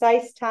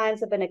precise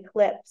times of an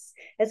eclipse,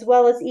 as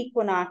well as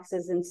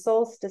equinoxes and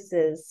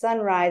solstices,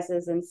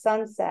 sunrises and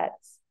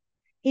sunsets.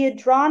 He had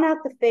drawn out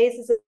the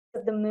phases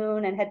of the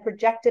moon and had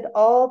projected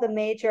all the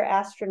major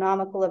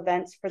astronomical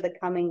events for the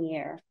coming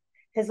year.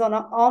 His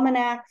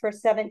almanac for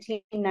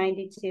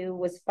 1792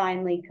 was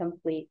finally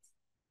complete.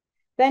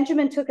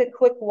 Benjamin took a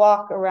quick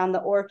walk around the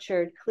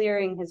orchard,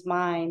 clearing his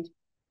mind.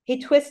 He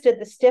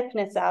twisted the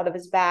stiffness out of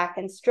his back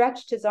and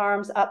stretched his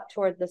arms up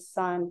toward the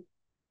sun.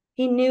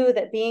 He knew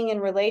that being in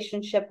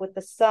relationship with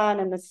the sun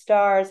and the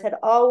stars had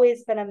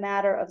always been a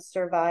matter of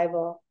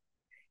survival.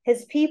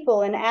 His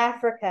people in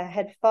Africa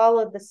had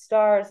followed the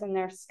stars in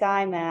their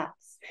sky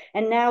maps,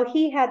 and now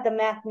he had the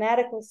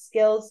mathematical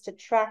skills to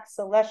track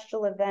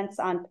celestial events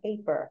on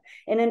paper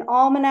in an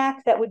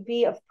almanac that would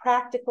be of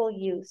practical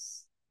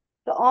use.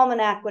 The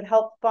almanac would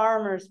help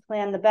farmers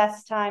plan the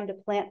best time to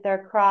plant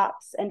their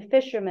crops and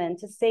fishermen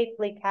to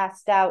safely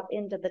cast out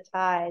into the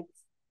tides.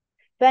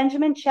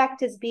 Benjamin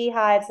checked his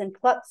beehives and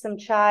plucked some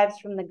chives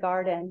from the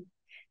garden.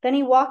 Then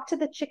he walked to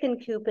the chicken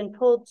coop and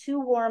pulled 2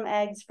 warm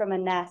eggs from a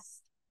nest.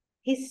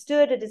 He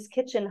stood at his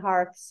kitchen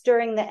hearth,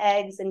 stirring the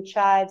eggs and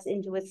chives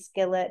into a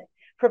skillet,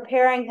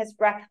 preparing his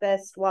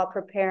breakfast while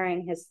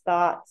preparing his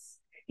thoughts.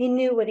 He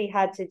knew what he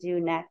had to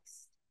do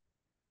next.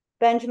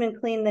 Benjamin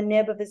cleaned the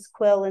nib of his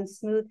quill and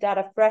smoothed out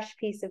a fresh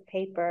piece of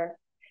paper.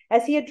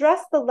 As he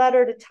addressed the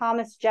letter to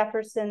Thomas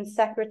Jefferson,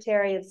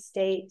 Secretary of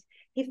State,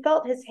 he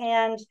felt his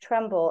hand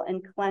tremble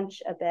and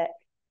clench a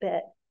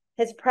bit.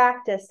 His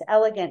practiced,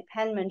 elegant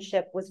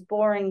penmanship was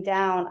boring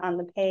down on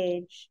the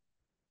page.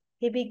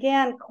 He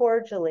began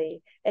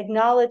cordially,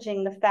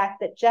 acknowledging the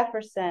fact that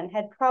Jefferson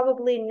had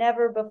probably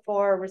never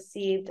before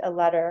received a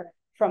letter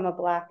from a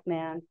Black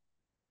man.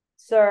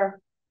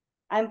 Sir,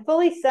 I'm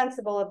fully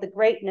sensible of the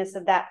greatness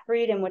of that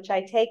freedom which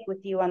I take with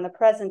you on the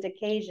present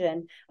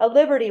occasion, a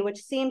liberty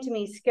which seemed to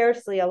me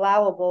scarcely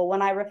allowable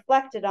when I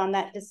reflected on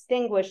that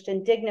distinguished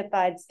and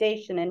dignified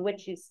station in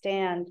which you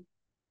stand,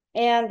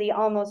 and the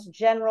almost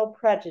general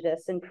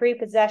prejudice and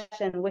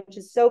prepossession which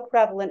is so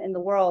prevalent in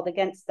the world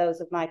against those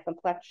of my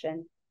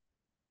complexion.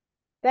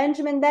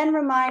 Benjamin then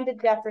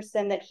reminded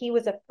Jefferson that he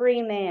was a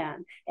free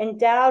man,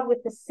 endowed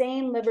with the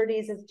same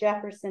liberties as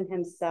Jefferson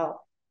himself.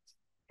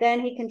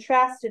 Then he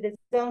contrasted his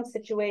own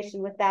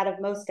situation with that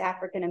of most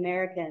African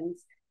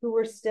Americans who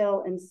were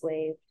still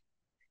enslaved.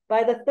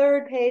 By the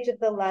 3rd page of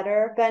the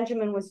letter,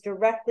 Benjamin was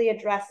directly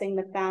addressing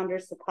the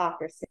founder's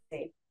hypocrisy.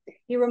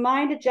 He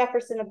reminded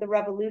Jefferson of the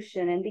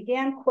Revolution and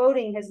began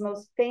quoting his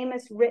most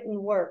famous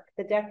written work,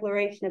 the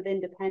Declaration of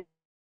Independence.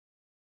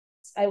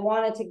 I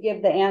wanted to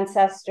give the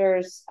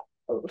ancestors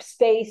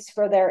space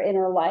for their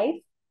inner life,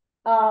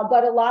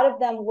 but a lot of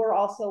them were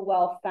also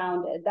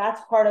well-founded.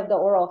 That's part of the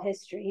oral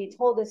history. He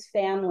told his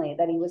family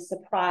that he was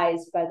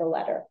surprised by the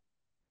letter,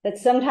 that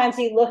sometimes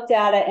he looked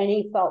at it and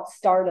he felt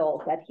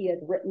startled that he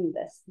had written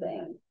this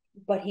thing.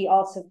 but he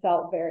also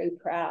felt very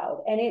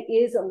proud. And it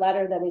is a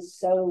letter that is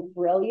so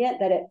brilliant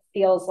that it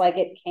feels like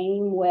it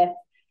came with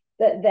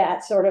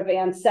that sort of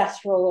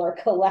ancestral or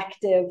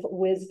collective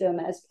wisdom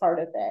as part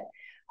of it.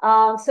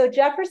 So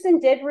Jefferson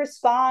did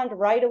respond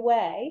right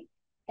away.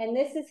 And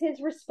this is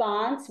his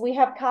response. We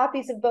have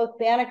copies of both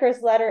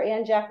Banneker's letter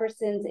and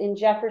Jefferson's in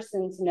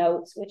Jefferson's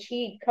notes, which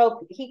he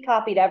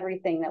copied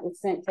everything that was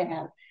sent to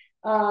him.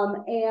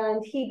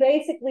 And he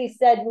basically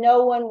said,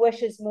 no one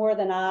wishes more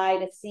than I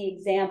to see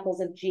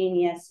examples of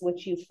genius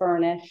which you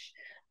furnish.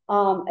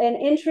 An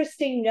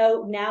interesting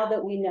note, now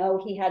that we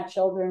know he had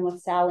children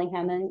with Sally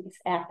Hammond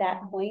at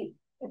that point.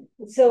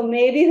 So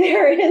maybe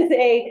there is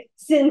a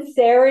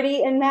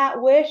sincerity in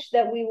that wish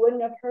that we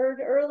wouldn't have heard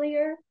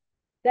earlier,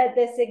 that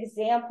this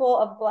example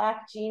of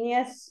Black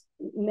genius,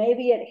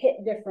 maybe it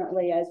hit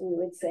differently, as we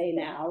would say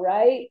now,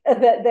 right?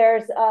 That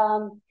there's,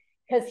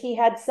 because he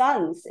had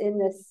sons in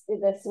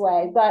this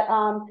way. But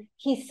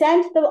he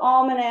sent the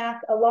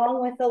almanac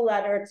along with a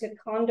letter to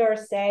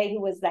Condorcet, who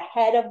was the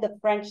head of the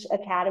French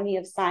Academy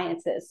of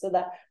Sciences, so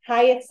the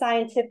highest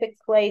scientific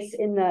place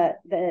in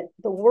the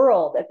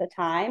world at the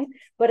time.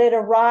 But it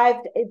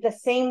arrived the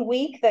same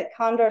week that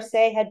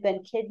Condorcet had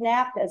been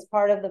kidnapped as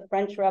part of the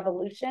French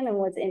Revolution and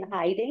was in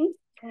hiding.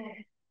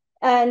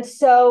 And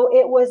so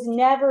it was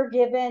never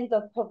given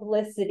the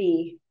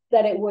publicity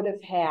that it would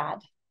have had.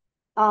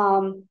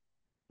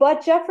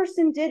 But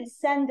Jefferson did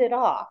send it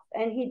off,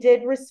 and he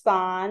did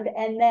respond.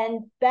 And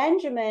then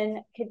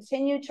Benjamin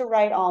continued to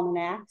write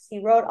almanacs. He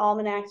wrote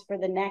almanacs for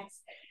the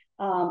next,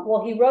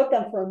 he wrote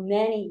them for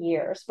many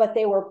years, but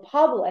they were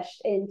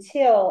published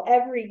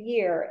every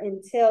year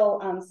until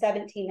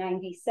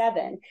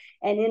 1797.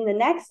 And in the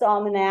next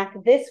almanac,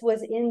 this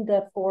was in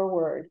the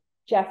foreword,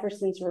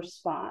 Jefferson's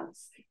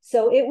response.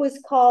 So it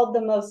was called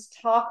the most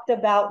talked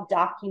about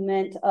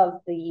document of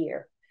the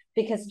year,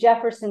 because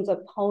Jefferson's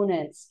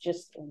opponents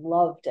just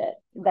loved it,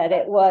 that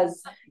it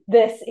was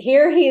this,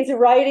 here he's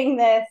writing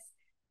this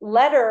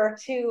letter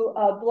to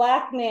a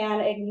Black man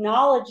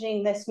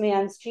acknowledging this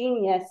man's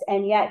genius,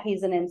 and yet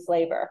he's an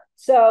enslaver.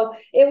 So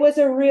it was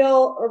a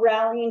real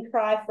rallying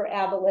cry for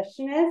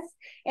abolitionists.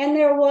 And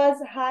there was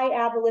high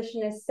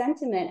abolitionist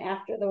sentiment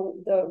after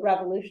the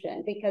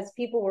revolution, because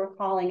people were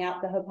calling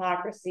out the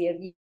hypocrisy of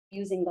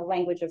using the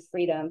language of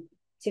freedom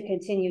to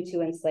continue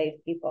to enslave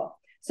people.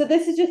 So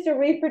this is just a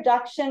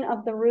reproduction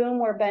of the room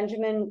where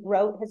Benjamin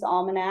wrote his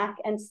almanac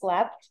and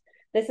slept.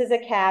 This is a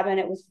cabin.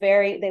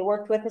 They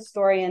worked with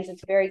historians.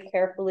 It's very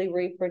carefully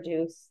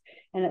reproduced,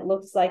 and it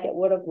looks like it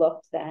would have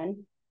looked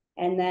then.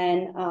 And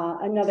then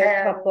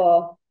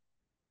couple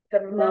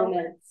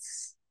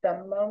moments.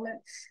 The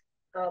moments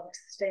of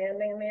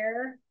standing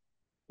there,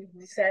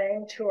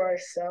 saying to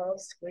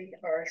ourselves, we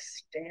are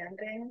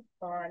standing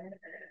on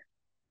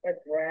the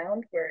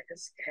ground where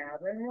his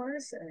cabin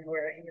was and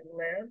where he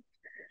lived,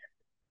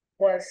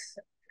 was,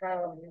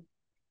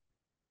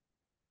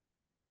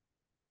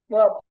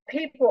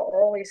 people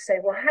always say,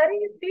 well, how do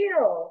you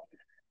feel?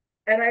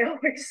 And I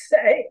always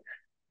say,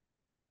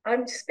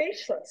 I'm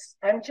speechless.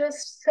 I'm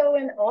just so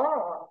in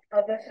awe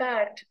of the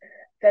fact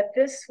that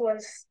this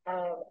was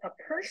a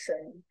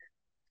person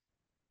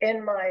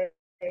in my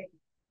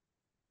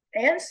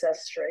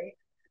ancestry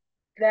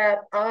that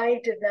I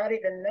did not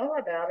even know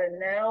about, and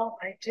now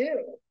I do.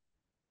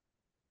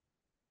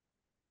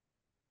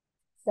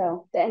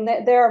 So, and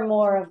there are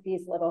more of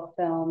these little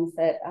films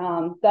that,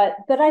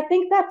 but I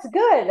think that's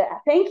good.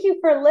 Thank you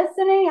for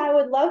listening. I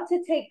would love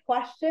to take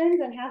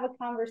questions and have a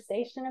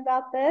conversation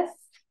about this.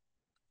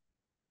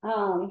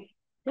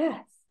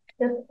 Yes.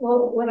 Yes,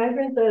 well, when I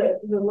read the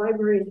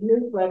library's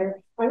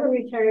newsletter, I'm a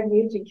retired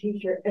music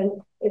teacher, and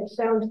it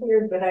sounds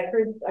weird, but I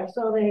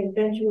saw the name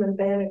Benjamin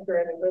Banneker,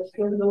 and it was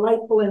sort of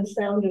delightful and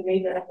sound to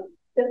me that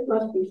this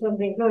must be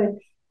something good.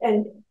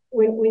 And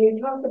when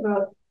you talk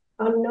about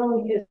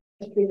unknown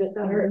history that's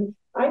unheard,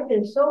 I've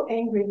been so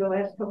angry the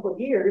last couple of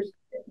years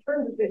in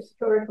terms of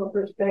historical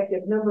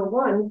perspective. Number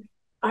one,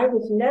 I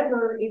was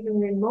never even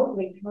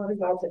remotely taught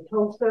about the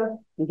Tulsa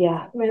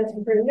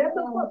massacre.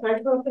 Never was. I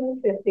grew up in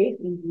the 50s,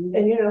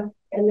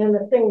 and then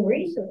the thing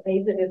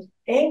recently that has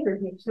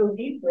angered me so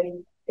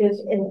deeply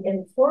is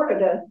in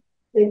Florida,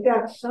 they've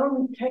got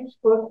some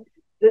textbook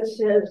that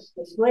says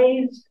the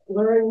slaves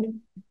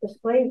learned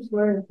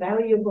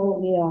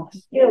valuable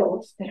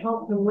skills to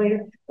help them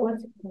later.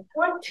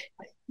 What?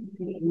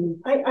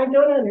 I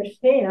don't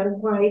understand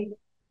why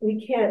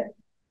we can't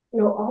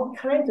know all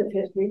kinds of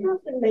history. It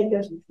doesn't make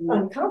us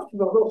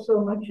uncomfortable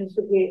so much as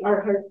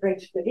our heart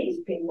breaks for these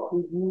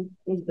people.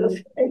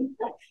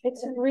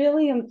 It's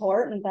really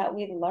important that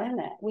we learn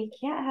it. We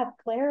can't have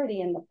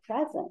clarity in the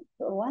present,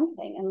 for one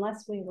thing,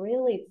 unless we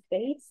really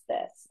face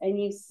this.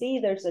 And you see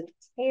there's a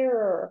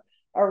terror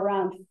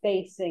around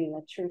facing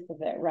the truth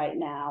of it right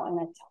now, and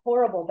a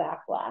horrible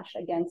backlash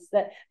against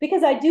that,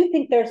 because I do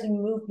think there's a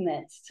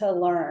movement to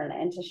learn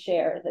and to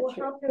share the truth.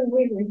 How can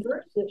we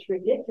reverse this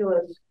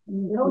ridiculous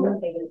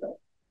no-nothingism?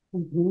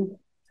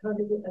 How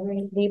do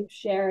we, keep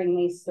sharing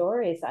these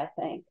stories, I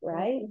think,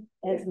 right?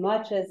 As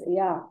much as,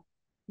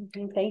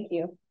 thank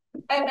you.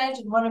 I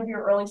imagine one of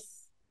your early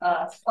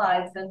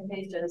slides and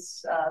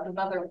pages. The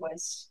mother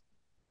was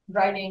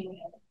writing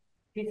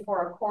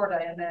before a court,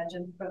 I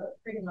imagine, for the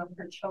freedom of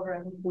her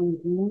children.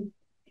 Mm-hmm.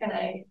 Can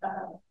I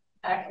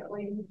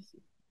accurately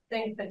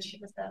think that she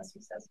was that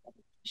successful?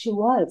 She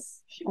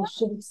was. I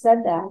should have said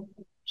that.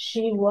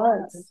 She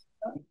was.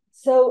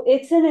 So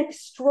it's an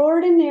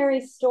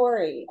extraordinary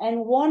story.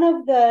 And one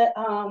of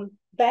the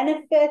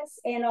benefits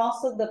and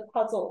also the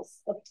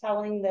puzzles of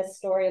telling this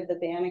story of the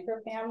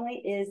Banneker family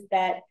is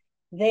that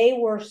they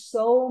were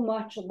so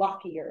much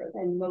luckier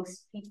than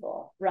most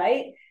people,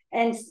 right?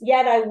 And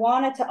yet I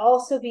wanted to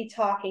also be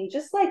talking,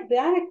 just like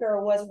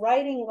Banneker was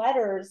writing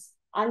letters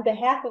on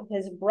behalf of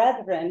his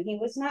brethren, he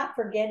was not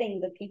forgetting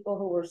the people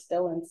who were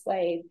still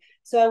enslaved.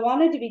 So I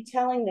wanted to be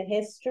telling the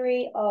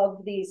history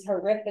of these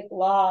horrific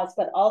laws,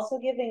 but also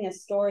giving a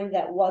story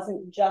that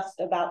wasn't just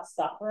about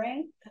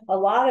suffering. A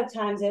lot of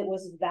times it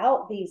was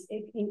about these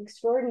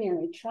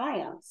extraordinary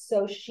triumphs.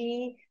 So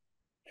she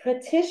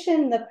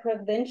petitioned the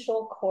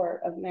provincial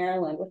court of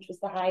Maryland, which was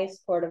the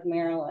highest court of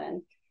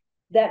Maryland,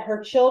 that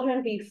her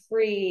children be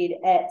freed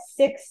at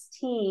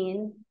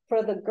 16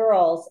 for the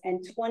girls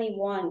and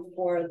 21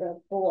 for the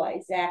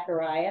boy,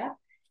 Zachariah.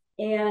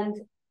 And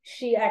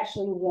she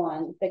actually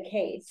won the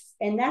case.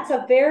 And that's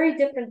a very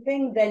different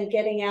thing than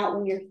getting out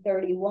when you're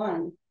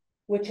 31,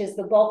 which is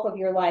the bulk of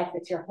your life.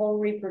 It's your whole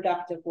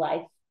reproductive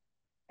life.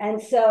 And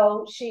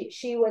so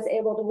she was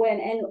able to win.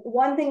 And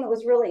one thing that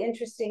was really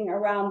interesting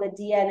around the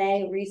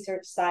DNA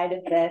research side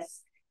of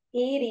this,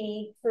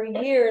 Edie, for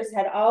years,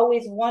 had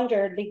always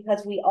wondered,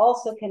 because we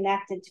also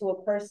connected to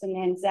a person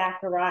named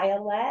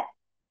Zachariah Lett.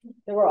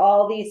 There were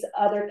all these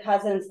other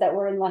cousins that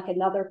were in like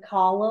another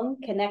column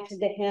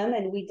connected to him,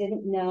 and we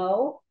didn't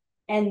know.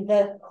 And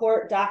the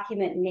court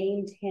document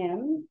named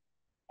him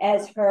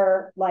as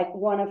her, like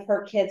one of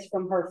her kids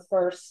from her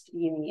first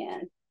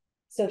union.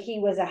 So he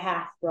was a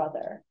half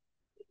brother.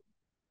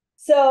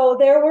 So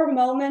there were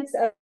moments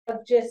of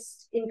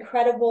just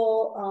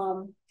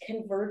incredible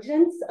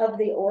convergence of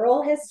the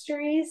oral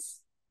histories,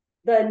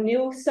 the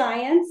new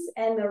science,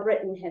 and the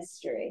written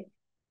history.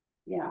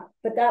 Yeah,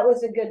 but that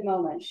was a good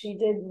moment. She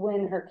did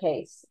win her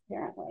case,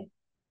 apparently.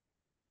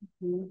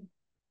 Mm-hmm.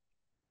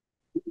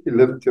 He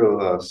lived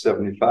till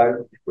 75,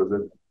 was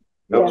it?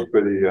 That was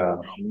pretty, I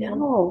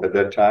know. at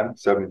that time,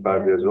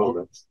 75 years old.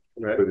 That's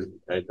right. pretty,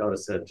 I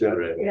noticed that. Yeah.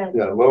 Right.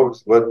 Yeah.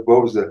 What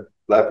was the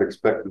life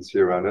expectancy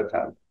around that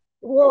time?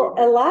 Well,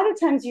 a lot of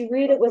times you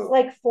read it was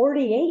like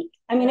 48.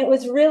 I mean, it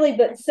was really,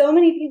 but so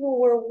many people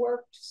were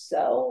worked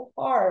so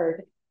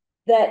hard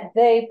that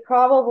they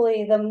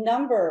probably, the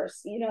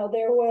numbers, you know,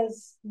 there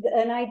was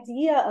an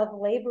idea of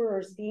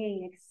laborers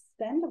being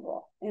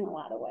expendable in a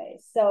lot of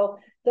ways. So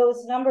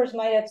those numbers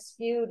might have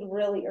skewed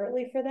really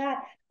early for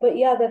that. But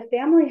yeah, the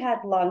family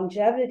had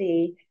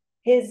longevity.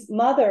 His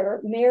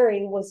mother,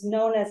 Mary, was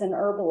known as an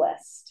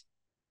herbalist.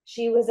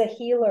 She was a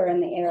healer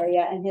in the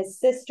area, and his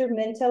sister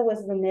Minta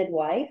was the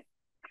midwife.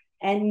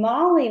 And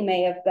Molly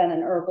may have been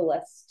an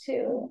herbalist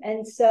too.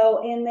 And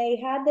so, and they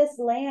had this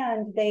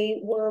land,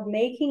 they were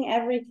making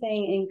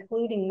everything,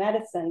 including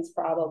medicines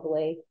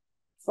probably,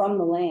 from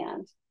the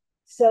land.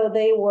 So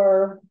they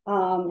were,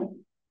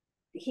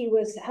 he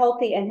was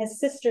healthy, and his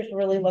sisters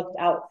really looked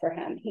out for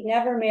him. He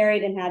never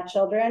married and had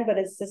children, but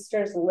his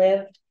sisters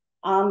lived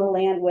on the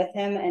land with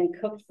him and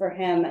cooked for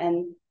him.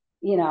 And,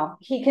 you know,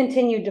 he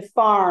continued to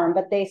farm,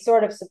 but they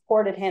sort of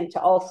supported him to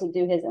also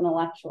do his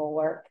intellectual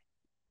work.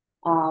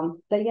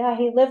 But yeah,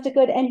 he lived a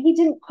good, and he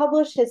didn't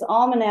publish his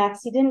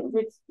almanacs. He didn't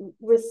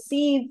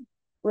receive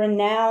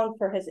renown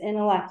for his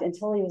intellect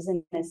until he was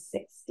in his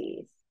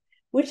 60s,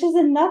 which is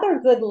another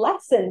good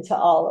lesson to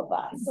all of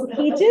us.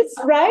 He just,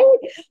 right?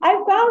 I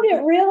found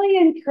it really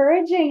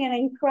encouraging and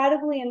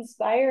incredibly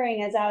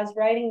inspiring as I was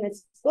writing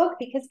this book,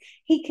 because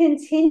he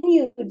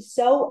continued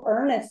so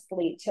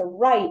earnestly to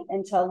write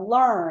and to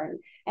learn.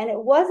 And it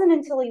wasn't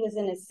until he was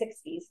in his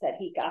 60s that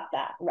he got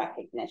that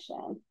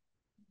recognition.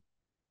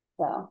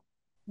 So.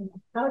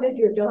 How did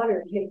your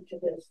daughter take to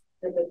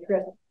the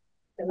trip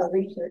and the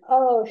research?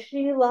 Oh,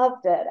 she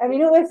loved it. I mean,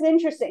 it was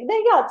interesting.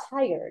 They got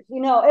tired, you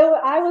know.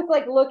 I was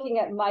like looking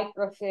at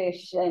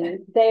microfiche, and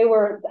they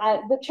were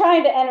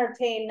trying to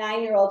entertain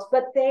 9-year-olds,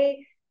 but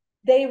they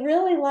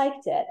really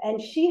liked it. And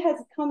she has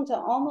come to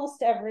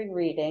almost every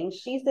reading.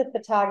 She's a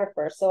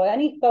photographer, so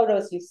any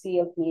photos you see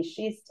of me,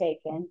 she's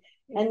taken.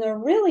 And the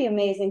really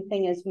amazing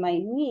thing is my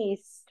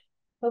niece,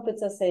 hope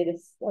it's okay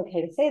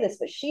to say this,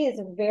 but she is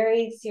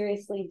very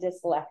seriously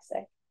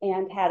dyslexic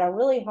and had a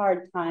really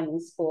hard time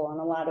in school in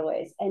a lot of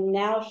ways. And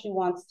now she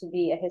wants to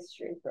be a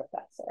history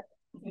professor.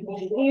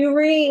 She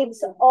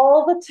reads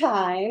all the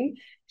time.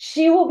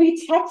 She will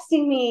be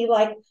texting me,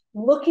 like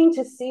looking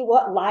to see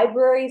what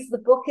libraries the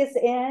book is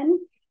in.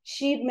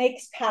 She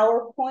makes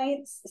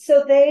PowerPoints.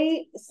 So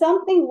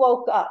something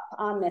woke up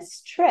on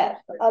this trip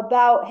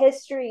about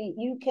history.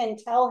 You can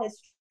tell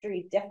history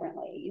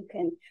differently. You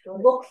can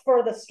look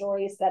for the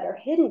stories that are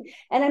hidden.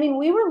 And I mean,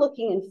 we were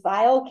looking in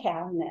file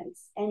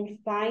cabinets and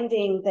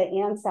finding the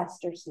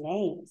ancestors'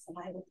 names. And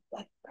I was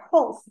like,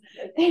 girls,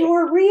 they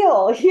were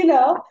real, you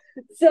know?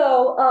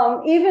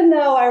 So even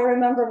though I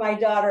remember my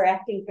daughter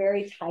acting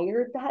very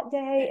tired that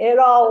day, it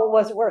all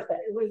was worth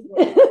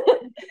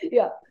it.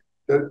 Yeah.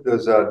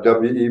 Does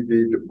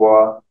W.E.B. Du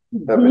Bois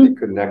have any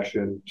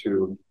connection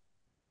to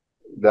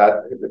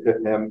that,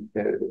 him?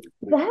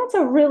 That's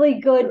a really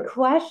good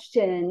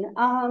question.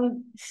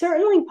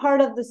 Certainly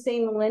part of the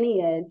same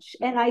lineage.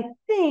 And I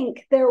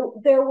think there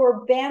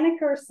were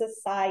Banneker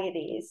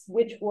societies,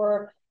 which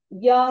were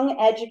young,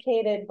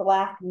 educated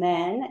Black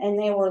men, and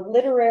they were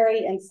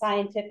literary and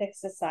scientific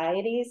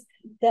societies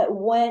that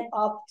went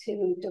up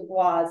to Du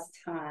Bois'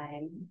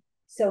 time.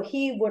 So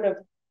he would have,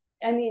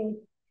 I mean,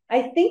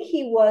 I think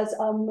he was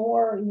a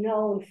more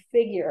known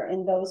figure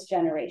in those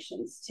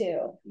generations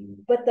too.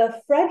 But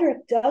the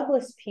Frederick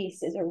Douglass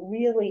piece is a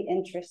really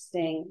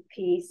interesting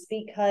piece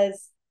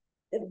because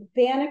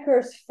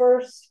Banneker's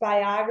first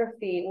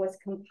biography was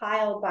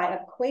compiled by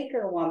a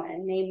Quaker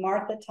woman named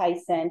Martha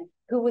Tyson,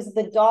 who was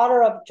the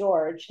daughter of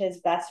George,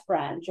 his best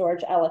friend,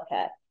 George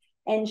Ellicott.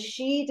 And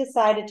she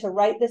decided to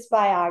write this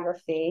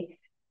biography,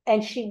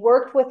 and she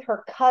worked with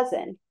her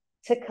cousin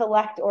to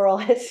collect oral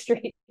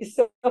history.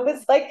 So it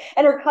was like,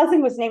 and her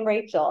cousin was named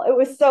Rachel. It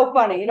was so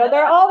funny. You know,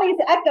 there are all these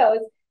echoes.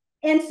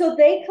 And so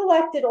they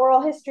collected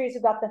oral histories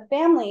about the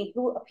family,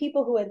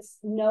 people who had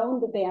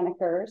known the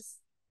Bannekers.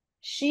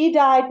 She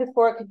died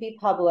before it could be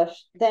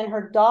published. Then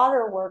her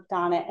daughter worked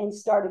on it and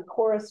started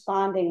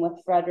corresponding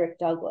with Frederick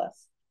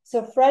Douglass.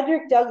 So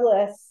Frederick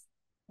Douglass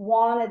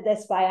wanted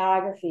this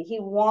biography. He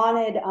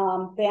wanted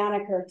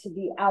Banneker to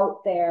be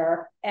out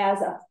there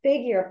as a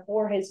figure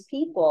for his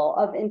people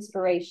of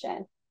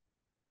inspiration.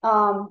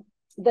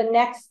 The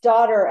next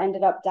daughter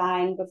ended up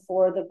dying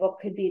before the book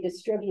could be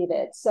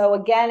distributed. So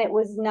again, it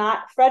was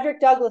not, Frederick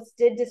Douglass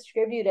did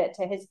distribute it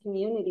to his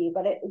community,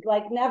 but it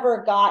like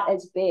never got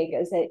as big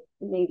as it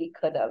maybe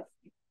could have.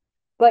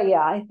 But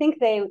yeah, I think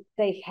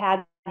they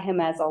had him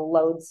as a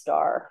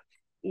lodestar,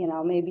 you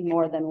know, maybe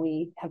more than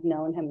we have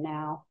known him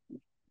now.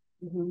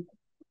 Mm-hmm.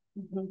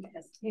 Mm-hmm.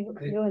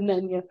 You and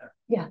then you,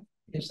 yeah.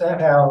 Is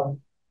that how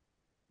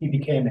he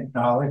became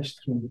acknowledged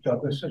through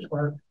Douglass's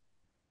work?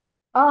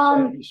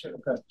 He sort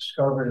of got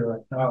discovered or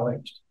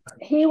acknowledged.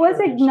 He was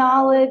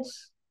acknowledged.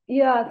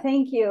 Yeah,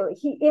 thank you.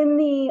 He in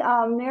the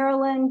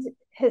Maryland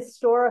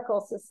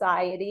Historical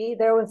Society,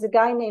 there was a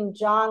guy named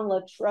John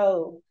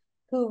Latrobe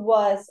who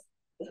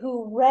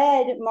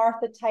read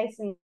Martha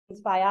Tyson's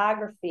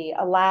biography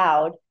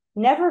aloud,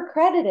 never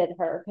credited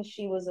her because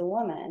she was a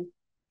woman.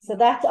 So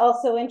that's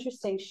also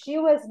interesting. She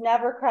was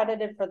never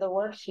credited for the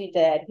work she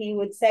did. He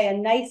would say a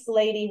nice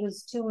lady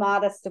who's too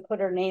modest to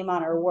put her name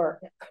on her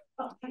work.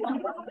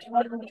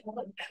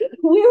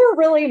 We were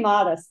really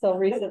modest till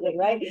recently,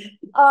 right?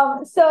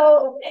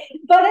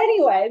 But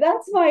anyway,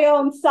 that's my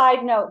own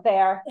side note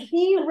there.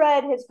 He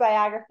read his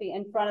biography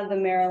in front of the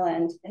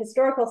Maryland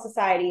Historical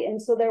Society,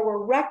 and so there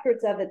were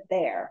records of it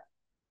there.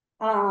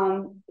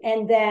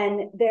 And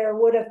then there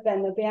would have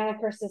been the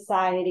Banneker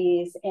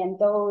societies and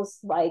those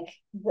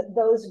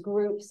those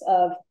groups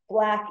of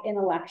Black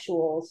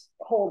intellectuals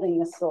holding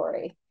the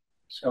story.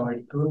 So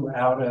it grew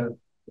out of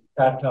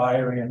that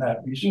diary and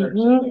that research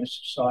that these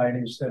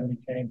societies then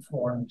became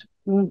formed.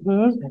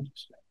 Interesting.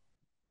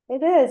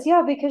 It is,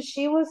 yeah, because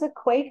she was a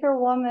Quaker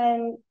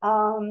woman,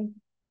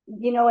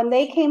 you know, and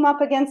they came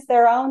up against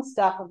their own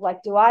stuff of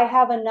like, do I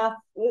have enough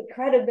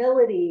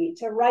credibility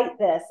to write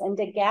this and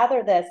to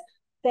gather this?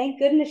 Thank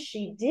goodness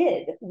she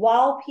did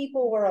while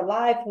people were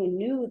alive who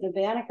knew the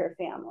Banneker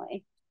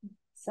family.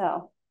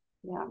 So,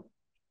 yeah.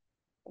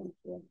 Thank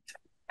you.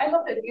 I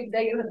love that you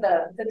had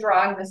the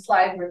drawing, the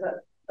slide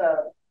where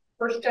the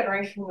first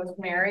generation was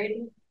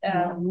married,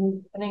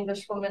 an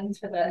English woman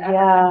to the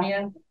African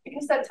man,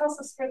 because that tells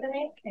us where the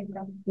name came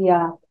from.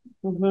 Yeah.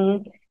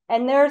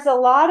 And there's a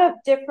lot of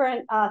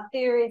different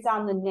theories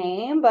on the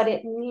name, but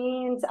it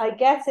means, I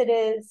guess it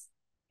is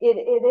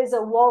a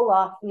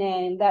Wolof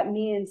name that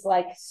means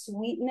like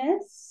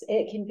sweetness.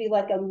 It can be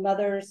like a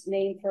mother's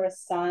name for a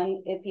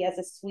son if he has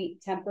a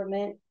sweet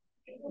temperament,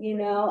 you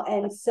know.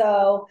 And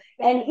so,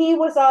 and he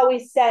was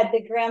always said,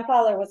 the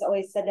grandfather was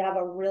always said to have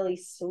a really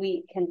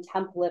sweet,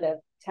 contemplative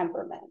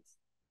temperament.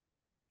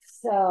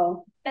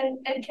 So, and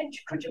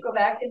could you go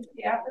back into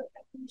the African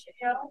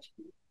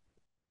genealogy?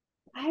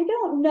 I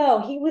don't know.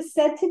 He was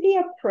said to be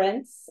a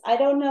prince. I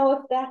don't know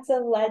if that's a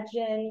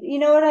legend. You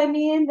know what I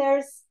mean?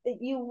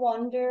 You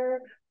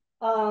wonder.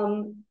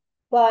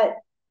 But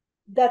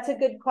that's a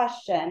good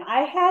question.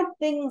 I had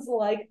things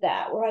like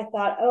that where I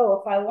thought,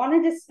 oh, if I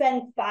wanted to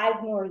spend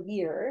 5 more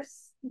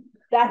years,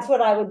 that's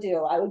what I would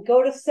do. I would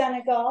go to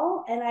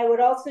Senegal, and I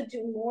would also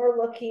do more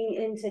looking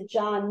into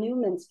John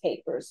Newman's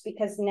papers,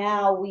 because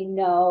now we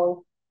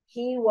know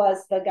he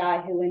was the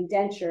guy who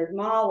indentured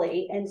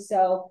Molly. And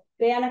so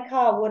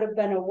Banneker would have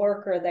been a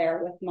worker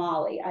there with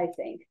Molly, I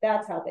think.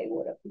 That's how they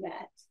would have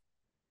met.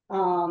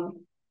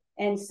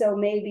 And so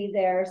maybe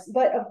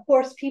but of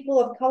course, people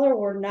of color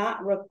were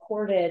not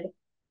recorded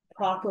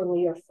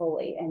properly or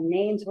fully, and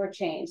names were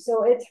changed.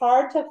 So it's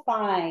hard to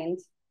find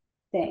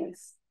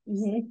things.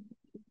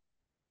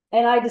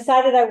 And I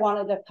decided I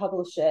wanted to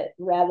publish it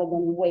rather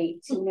than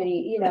wait too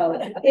many,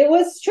 it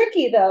was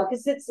tricky though,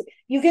 because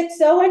you get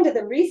so into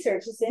the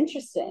research, it's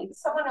interesting.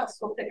 Someone else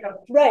will pick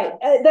up. Right.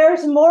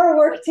 There's more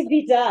work to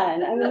be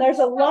done. I mean, there's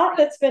a lot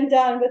that's been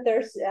done, but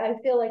I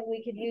feel like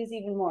we could use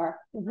even more.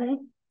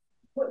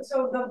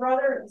 So the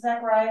brother,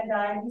 Zachariah,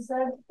 died, you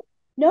said?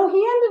 No, he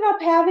ended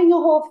up having a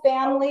whole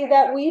family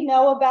that we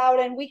know about,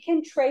 and we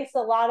can trace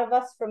a lot of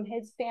us from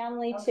his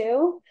family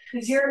too.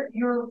 Because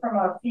you're from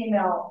a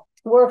female.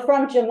 We're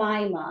from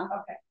Jemima.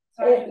 Okay.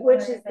 So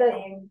which is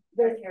the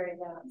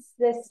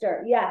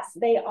sister. Yes,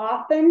 they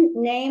often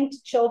named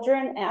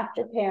children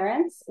after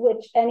parents,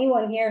 which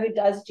anyone here who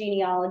does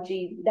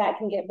genealogy, that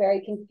can get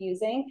very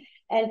confusing.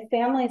 And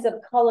families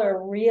of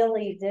color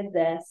really did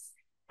this,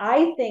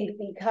 I think,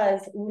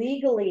 because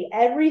legally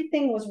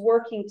everything was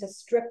working to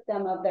strip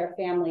them of their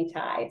family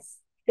ties.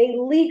 They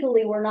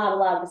legally were not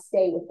allowed to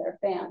stay with their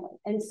family.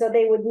 And so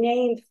they would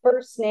name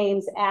first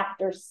names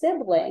after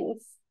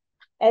siblings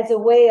as a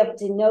way of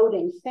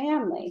denoting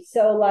family.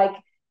 So like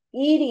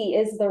Edie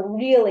is the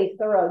really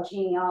thorough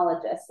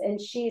genealogist,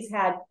 and she's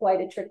had quite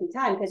a tricky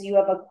time because you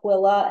have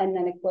Aquila and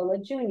then Aquila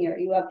Jr.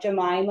 You have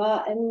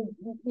Jemima, and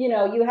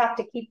you have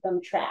to keep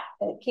track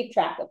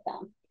of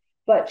them.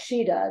 But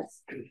she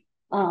does.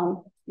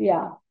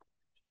 Yeah.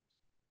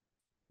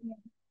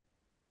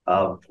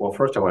 Well,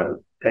 first I want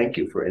to thank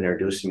you for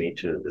introducing me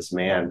to this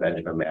man,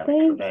 Benjamin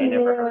Banneker. Thank I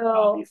never heard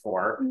about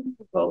before.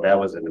 Well, that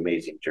was an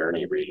amazing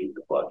journey reading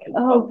the book and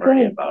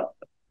learning about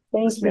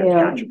this man's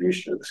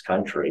contribution to this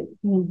country.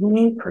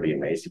 Pretty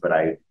amazing. But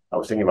I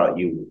was thinking about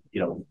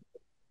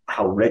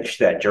how rich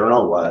that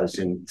journal was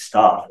and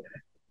stuff.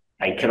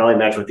 I can only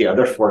imagine what the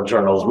other 4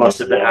 journals must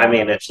have been. I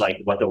mean, it's like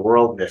what the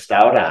world missed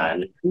out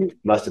on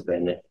must have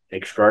been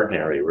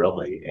extraordinary,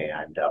 really.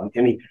 And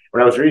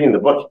when I was reading the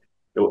book,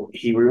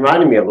 he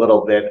reminded me a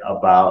little bit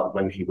about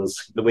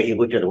the way he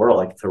looked at the world,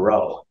 like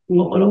Thoreau, a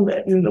little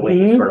bit. The way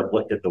he sort of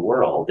looked at the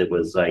world, it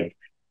was like,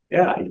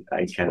 yeah,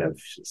 I kind of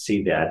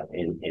see that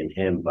in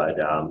him. But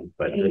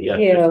thank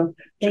you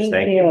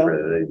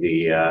for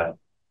the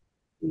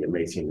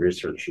amazing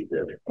research you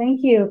did.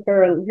 Thank you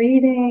for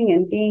reading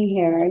and being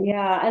here.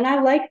 Yeah, and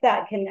I like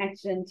that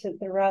connection to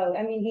Thoreau.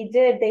 I mean,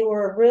 they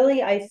were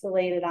really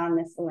isolated on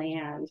this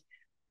land,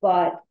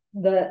 but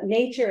the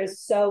nature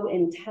is so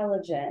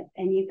intelligent,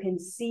 and you can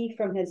see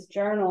from his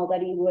journal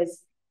that he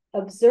was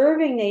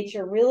observing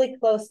nature really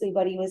closely,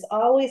 but he was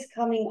always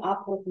coming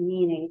up with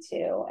meaning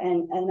too,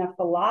 and a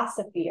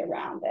philosophy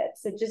around it.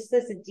 So just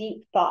this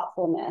deep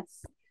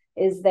thoughtfulness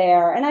is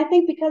there. And I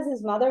think because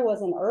his mother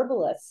was an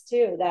herbalist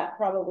too, that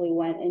probably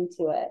went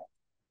into it.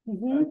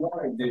 I'm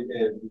wondering, did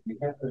you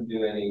have to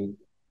do any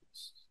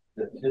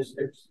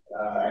statistics?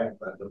 I haven't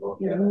read the book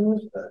yet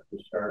to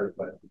start,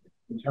 but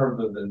in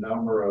terms of the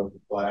number of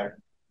Black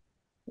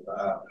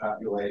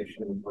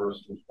population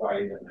versus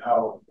white, and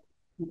how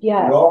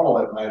normal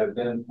it might have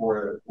been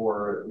for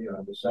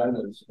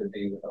descendants to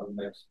be of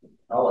mixed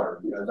color,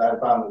 because I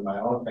found in my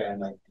own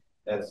family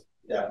that's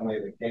definitely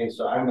the case.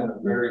 So I'm in a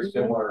very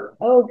similar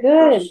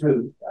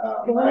pursuit.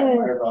 My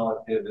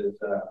relative is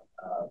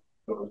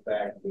goes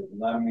back to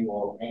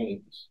Lemuel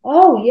Haynes.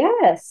 Oh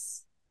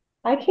yes,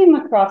 I came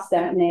across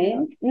that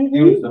name.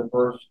 He was the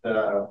first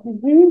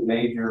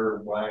major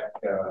Black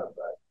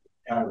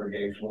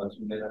Congregationalist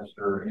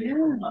minister in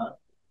Vermont.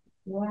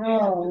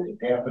 Wow. And it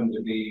happened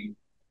to be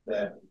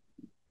that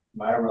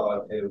my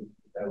relative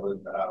that was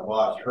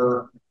lost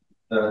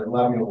the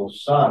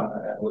Lemuel's son,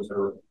 that was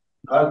her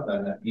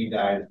husband, and he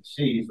died at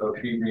sea, so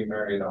she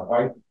remarried a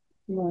white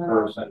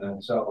person,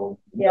 and so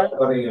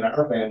nobody in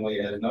our family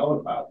has known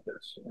about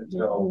this, and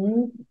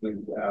so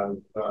we've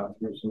gone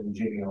through some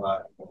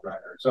genealogical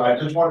records. So I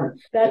just wondered.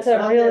 That's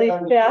a really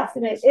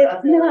fascinating.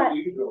 It's not.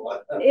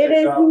 It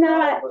is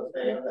not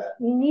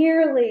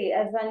nearly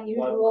as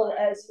unusual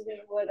as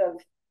we would have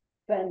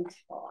been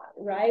taught,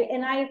 right?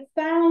 And I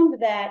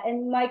found that,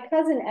 and my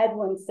cousin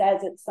Edwin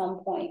says at some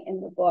point in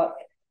the book,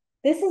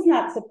 this is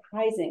not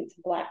surprising to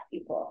Black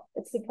people.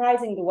 It's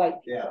surprising to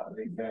white people. Yeah,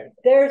 exactly.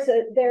 There's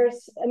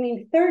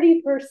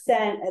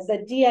 30% of the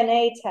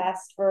DNA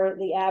test for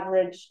the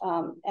average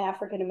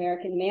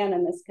African-American man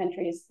in this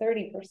country is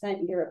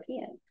 30%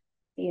 European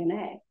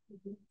DNA.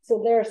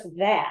 So there's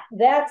that.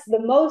 That's the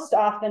most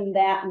often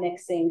that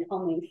mixing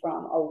coming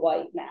from a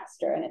white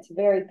master. And it's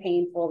very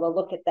painful to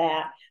look at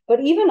that.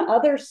 But even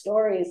other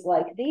stories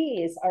like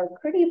these are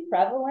pretty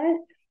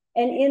prevalent.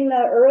 And in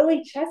the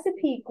early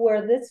Chesapeake,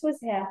 where this was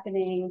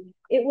happening,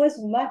 it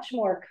was much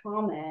more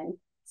common.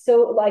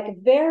 So like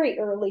very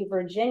early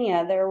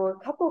Virginia, there were a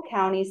couple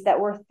counties that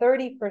were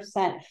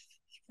 30%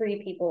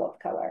 free people of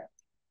color.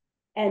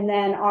 And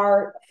then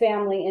our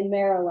family in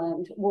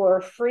Maryland were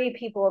free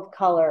people of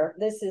color.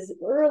 This is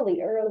early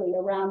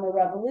around the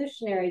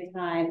Revolutionary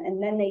time.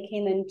 And then they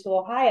came into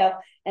Ohio.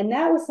 And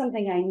that was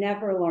something I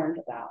never learned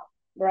about,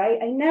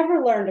 right? I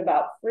never learned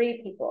about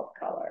free people of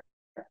color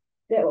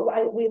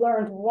we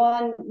learned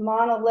one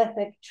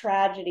monolithic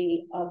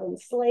tragedy of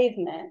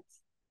enslavement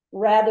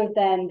rather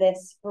than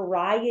this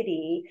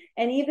variety.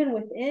 And even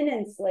within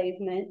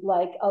enslavement,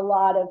 like a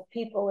lot of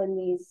people in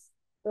these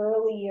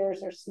early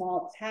years or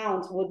small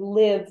towns would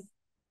live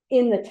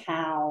in the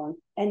town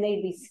and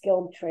they'd be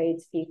skilled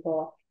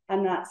tradespeople.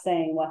 I'm not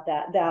saying what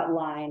that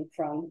line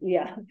from,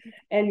 yeah,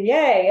 and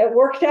yay, it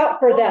worked out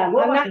for them.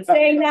 I'm not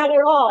saying that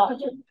at all.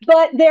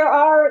 But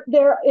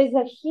there is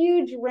a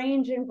huge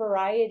range in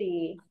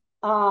variety.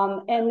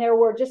 And there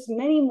were just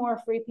many more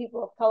free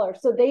people of color.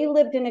 So they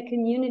lived in a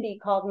community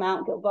called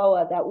Mount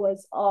Gilboa that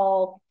was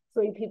all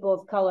free people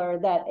of color,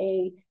 that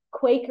a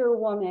Quaker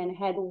woman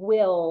had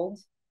willed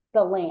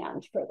the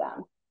land for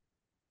them.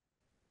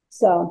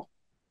 So,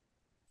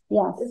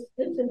 yes. This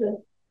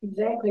isn't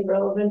exactly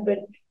relevant, but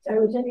I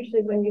was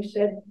interested when you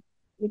said,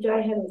 which I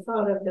hadn't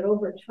thought of, that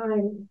over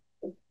time,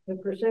 the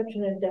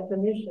perception and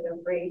definition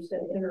of race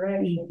and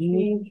interaction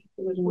changed.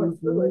 It was more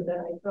fluid than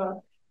I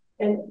thought.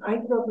 And I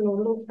grew up in a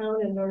little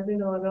town in northern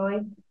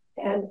Illinois,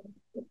 and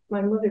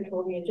my mother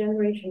told me a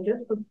generation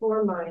just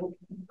before mine,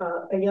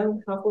 a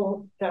young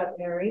couple got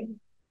married,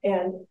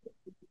 and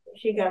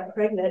she got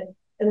pregnant,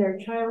 and their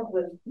child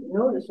was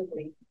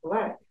noticeably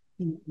Black.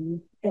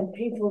 And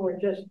people were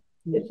just,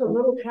 it's a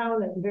little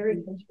town and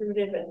very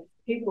conservative, and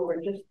people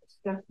were just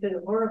disgusted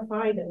and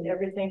horrified and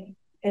everything.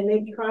 And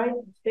they tried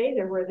to stay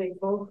there where they'd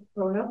both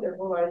grown up their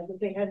whole lives,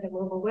 but they had to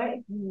move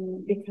away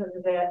because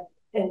of that.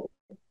 And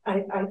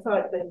I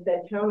thought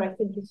that town, I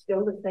think, is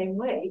still the same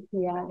way.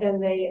 Yeah.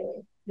 And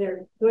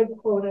they're good,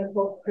 quote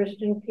unquote,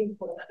 Christian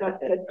people.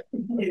 It's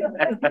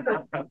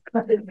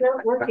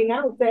not working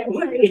out that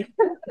way.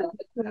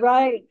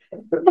 Right.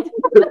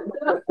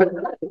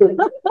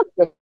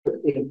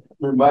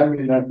 Remind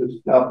me not to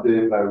stop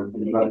there if I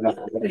run out.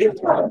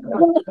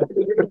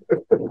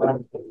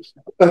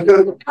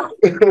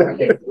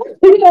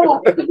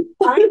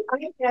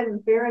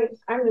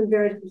 I'm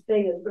embarrassed to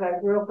say this, but I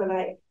grew up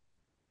and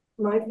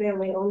my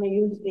family only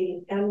used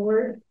the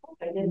N-word.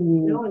 I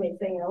didn't know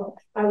anything else.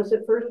 I was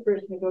the first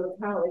person to go to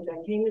college.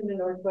 I came into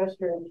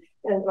Northwestern,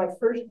 and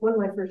one of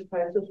my first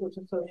classes was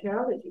a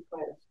sociology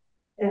class.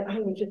 And I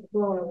was just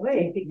blown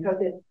away because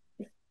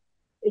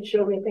it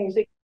showed me things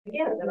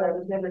again that I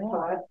was never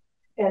taught.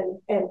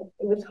 And it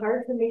was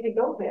hard for me to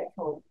go back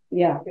home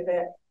after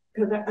that,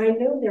 because I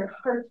knew their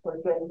hearts were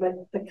good, but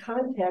the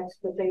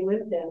context that they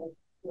lived in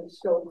was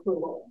so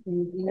cruel.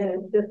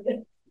 And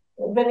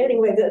but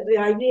anyway, the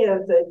idea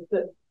of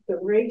the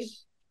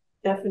race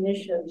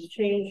definitions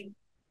change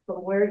from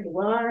where you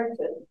are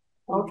to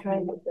all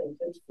kinds of things.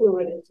 It's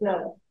fluid. It's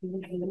not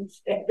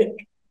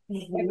static.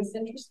 It was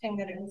interesting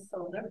that it was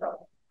so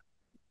liberal.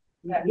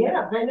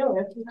 Yeah, I know.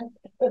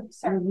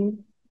 That's I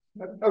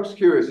was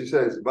curious. He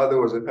says his mother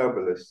was an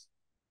herbalist,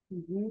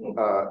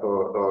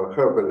 or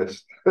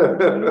herbalist,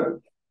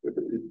 either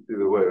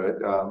way, right?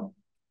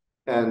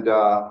 And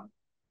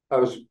I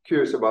was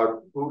curious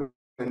about who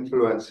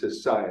influenced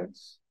his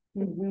science,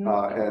 and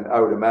I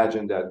would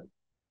imagine that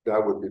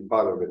would be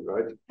part of it,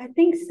 right? I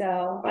think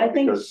so. I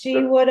think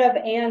she would have,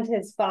 and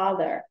his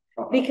father,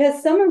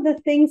 because some of the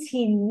things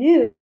he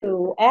knew,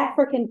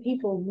 African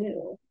people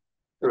knew.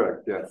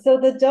 Correct, yeah. So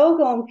the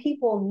Dogon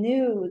people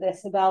knew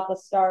this about the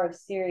Star of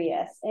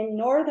Sirius. In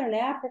Northern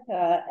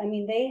Africa, I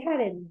mean, they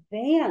had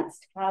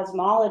advanced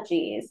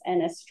cosmologies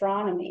and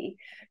astronomy.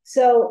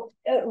 So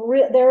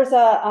there is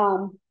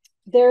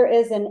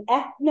an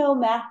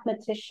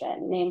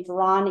ethnomathematician named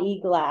Ron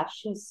E. Glass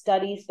who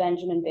studies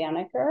Benjamin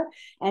Banneker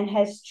and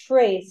has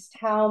traced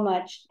how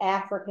much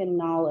African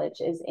knowledge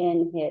is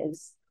in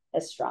his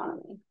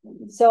astronomy.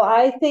 So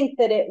I think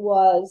that it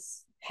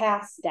was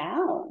passed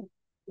down.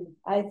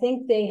 I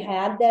think they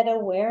had that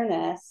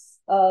awareness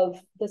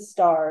of the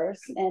stars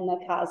and the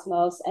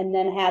cosmos, and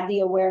then had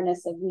the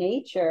awareness of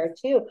nature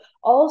too.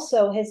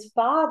 Also, his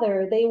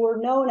father, they were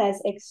known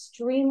as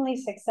extremely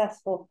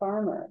successful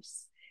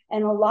farmers.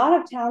 And a lot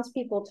of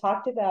townspeople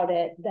talked about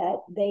it,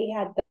 that they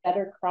had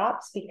better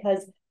crops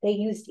because they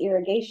used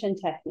irrigation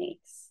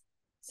techniques.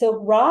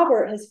 So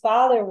Robert, his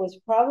father, was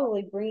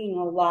probably bringing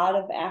a lot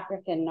of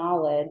African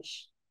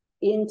knowledge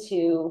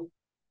into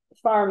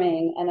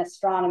farming and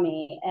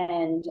astronomy,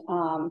 and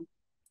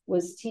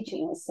was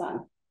teaching his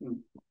son.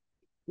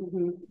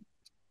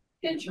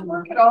 Did your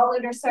work at all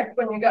intersect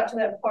when you got to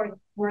that point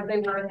where they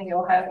were in the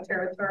Ohio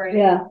Territory?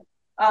 Yeah.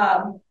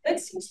 That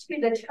seems to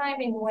be the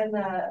timing when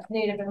the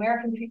Native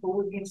American people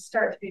would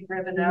start to be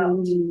driven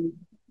out.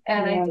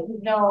 And I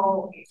didn't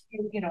know,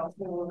 there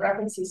were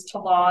references to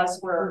laws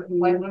where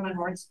white women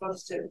weren't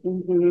supposed to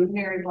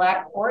marry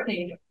Black or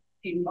Native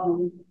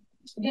people.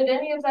 Did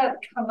any of that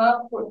come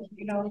up?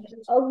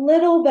 A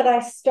little, but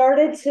I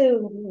started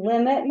to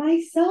limit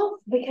myself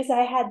because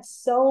I had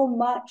so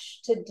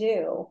much to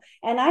do.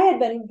 And I had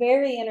been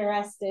very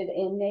interested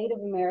in Native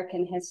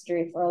American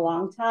history for a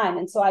long time.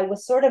 And so I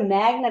was sort of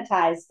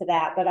magnetized to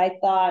that, but I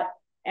thought,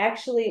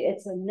 actually,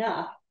 it's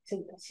enough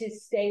to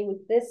stay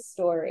with this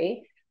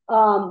story.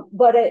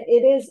 But it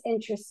is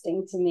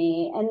interesting to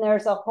me. And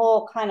there's a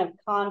whole kind of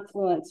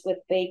confluence with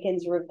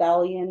Bacon's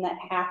rebellion that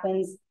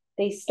happens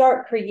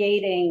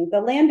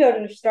the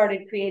landowners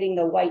started creating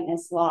the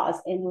whiteness laws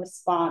in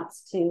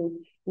response to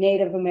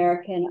Native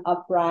American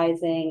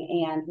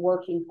uprising and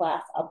working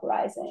class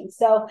uprising.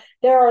 So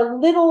there are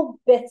little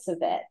bits of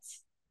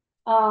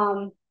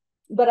it.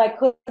 But I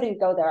couldn't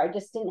go there. I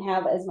just didn't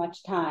have as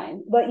much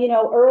time. But, you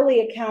know,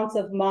 early accounts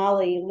of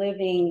Molly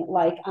living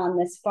like on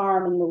this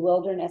farm in the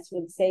wilderness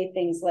would say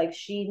things like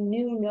she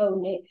knew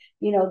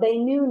they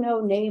knew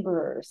no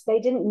neighbors. They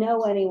didn't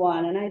know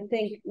anyone. And I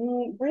think,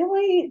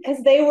 really?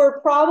 Because they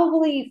were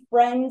probably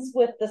friends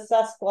with the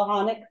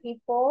Susquehannock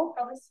people.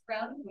 Probably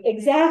surrounded with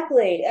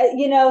exactly.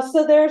 You know,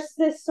 so there's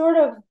this sort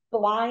of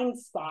blind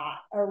spot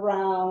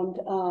around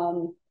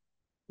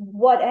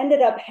what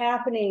ended up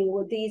happening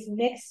with these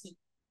mixed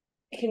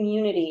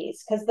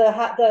communities, because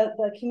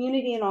the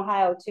community in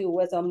Ohio too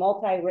was a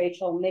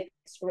multiracial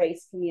mixed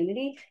race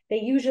community. They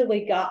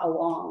usually got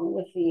along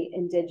with the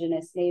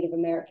indigenous Native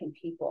American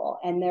people,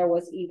 and there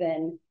was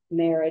even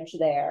marriage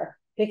there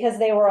because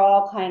they were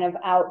all kind of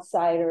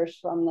outsiders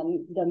from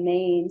the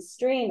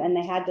mainstream, and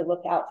they had to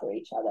look out for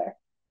each other.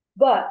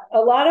 But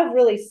a lot of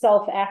really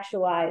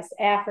self-actualized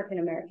African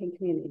American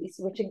communities,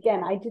 which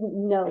again I didn't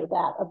know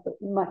that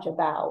much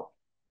about.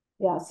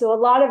 Yeah, so a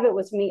lot of it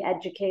was me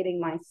educating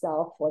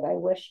myself, what I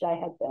wished I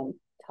had been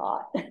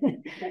taught.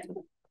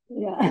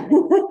 Yeah,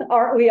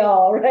 aren't we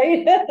all,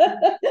 right?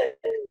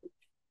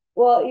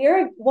 Well,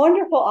 you're a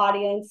wonderful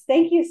audience.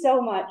 Thank you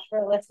so much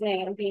for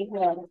listening and being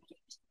here.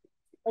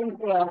 Thank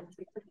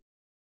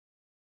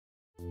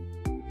you.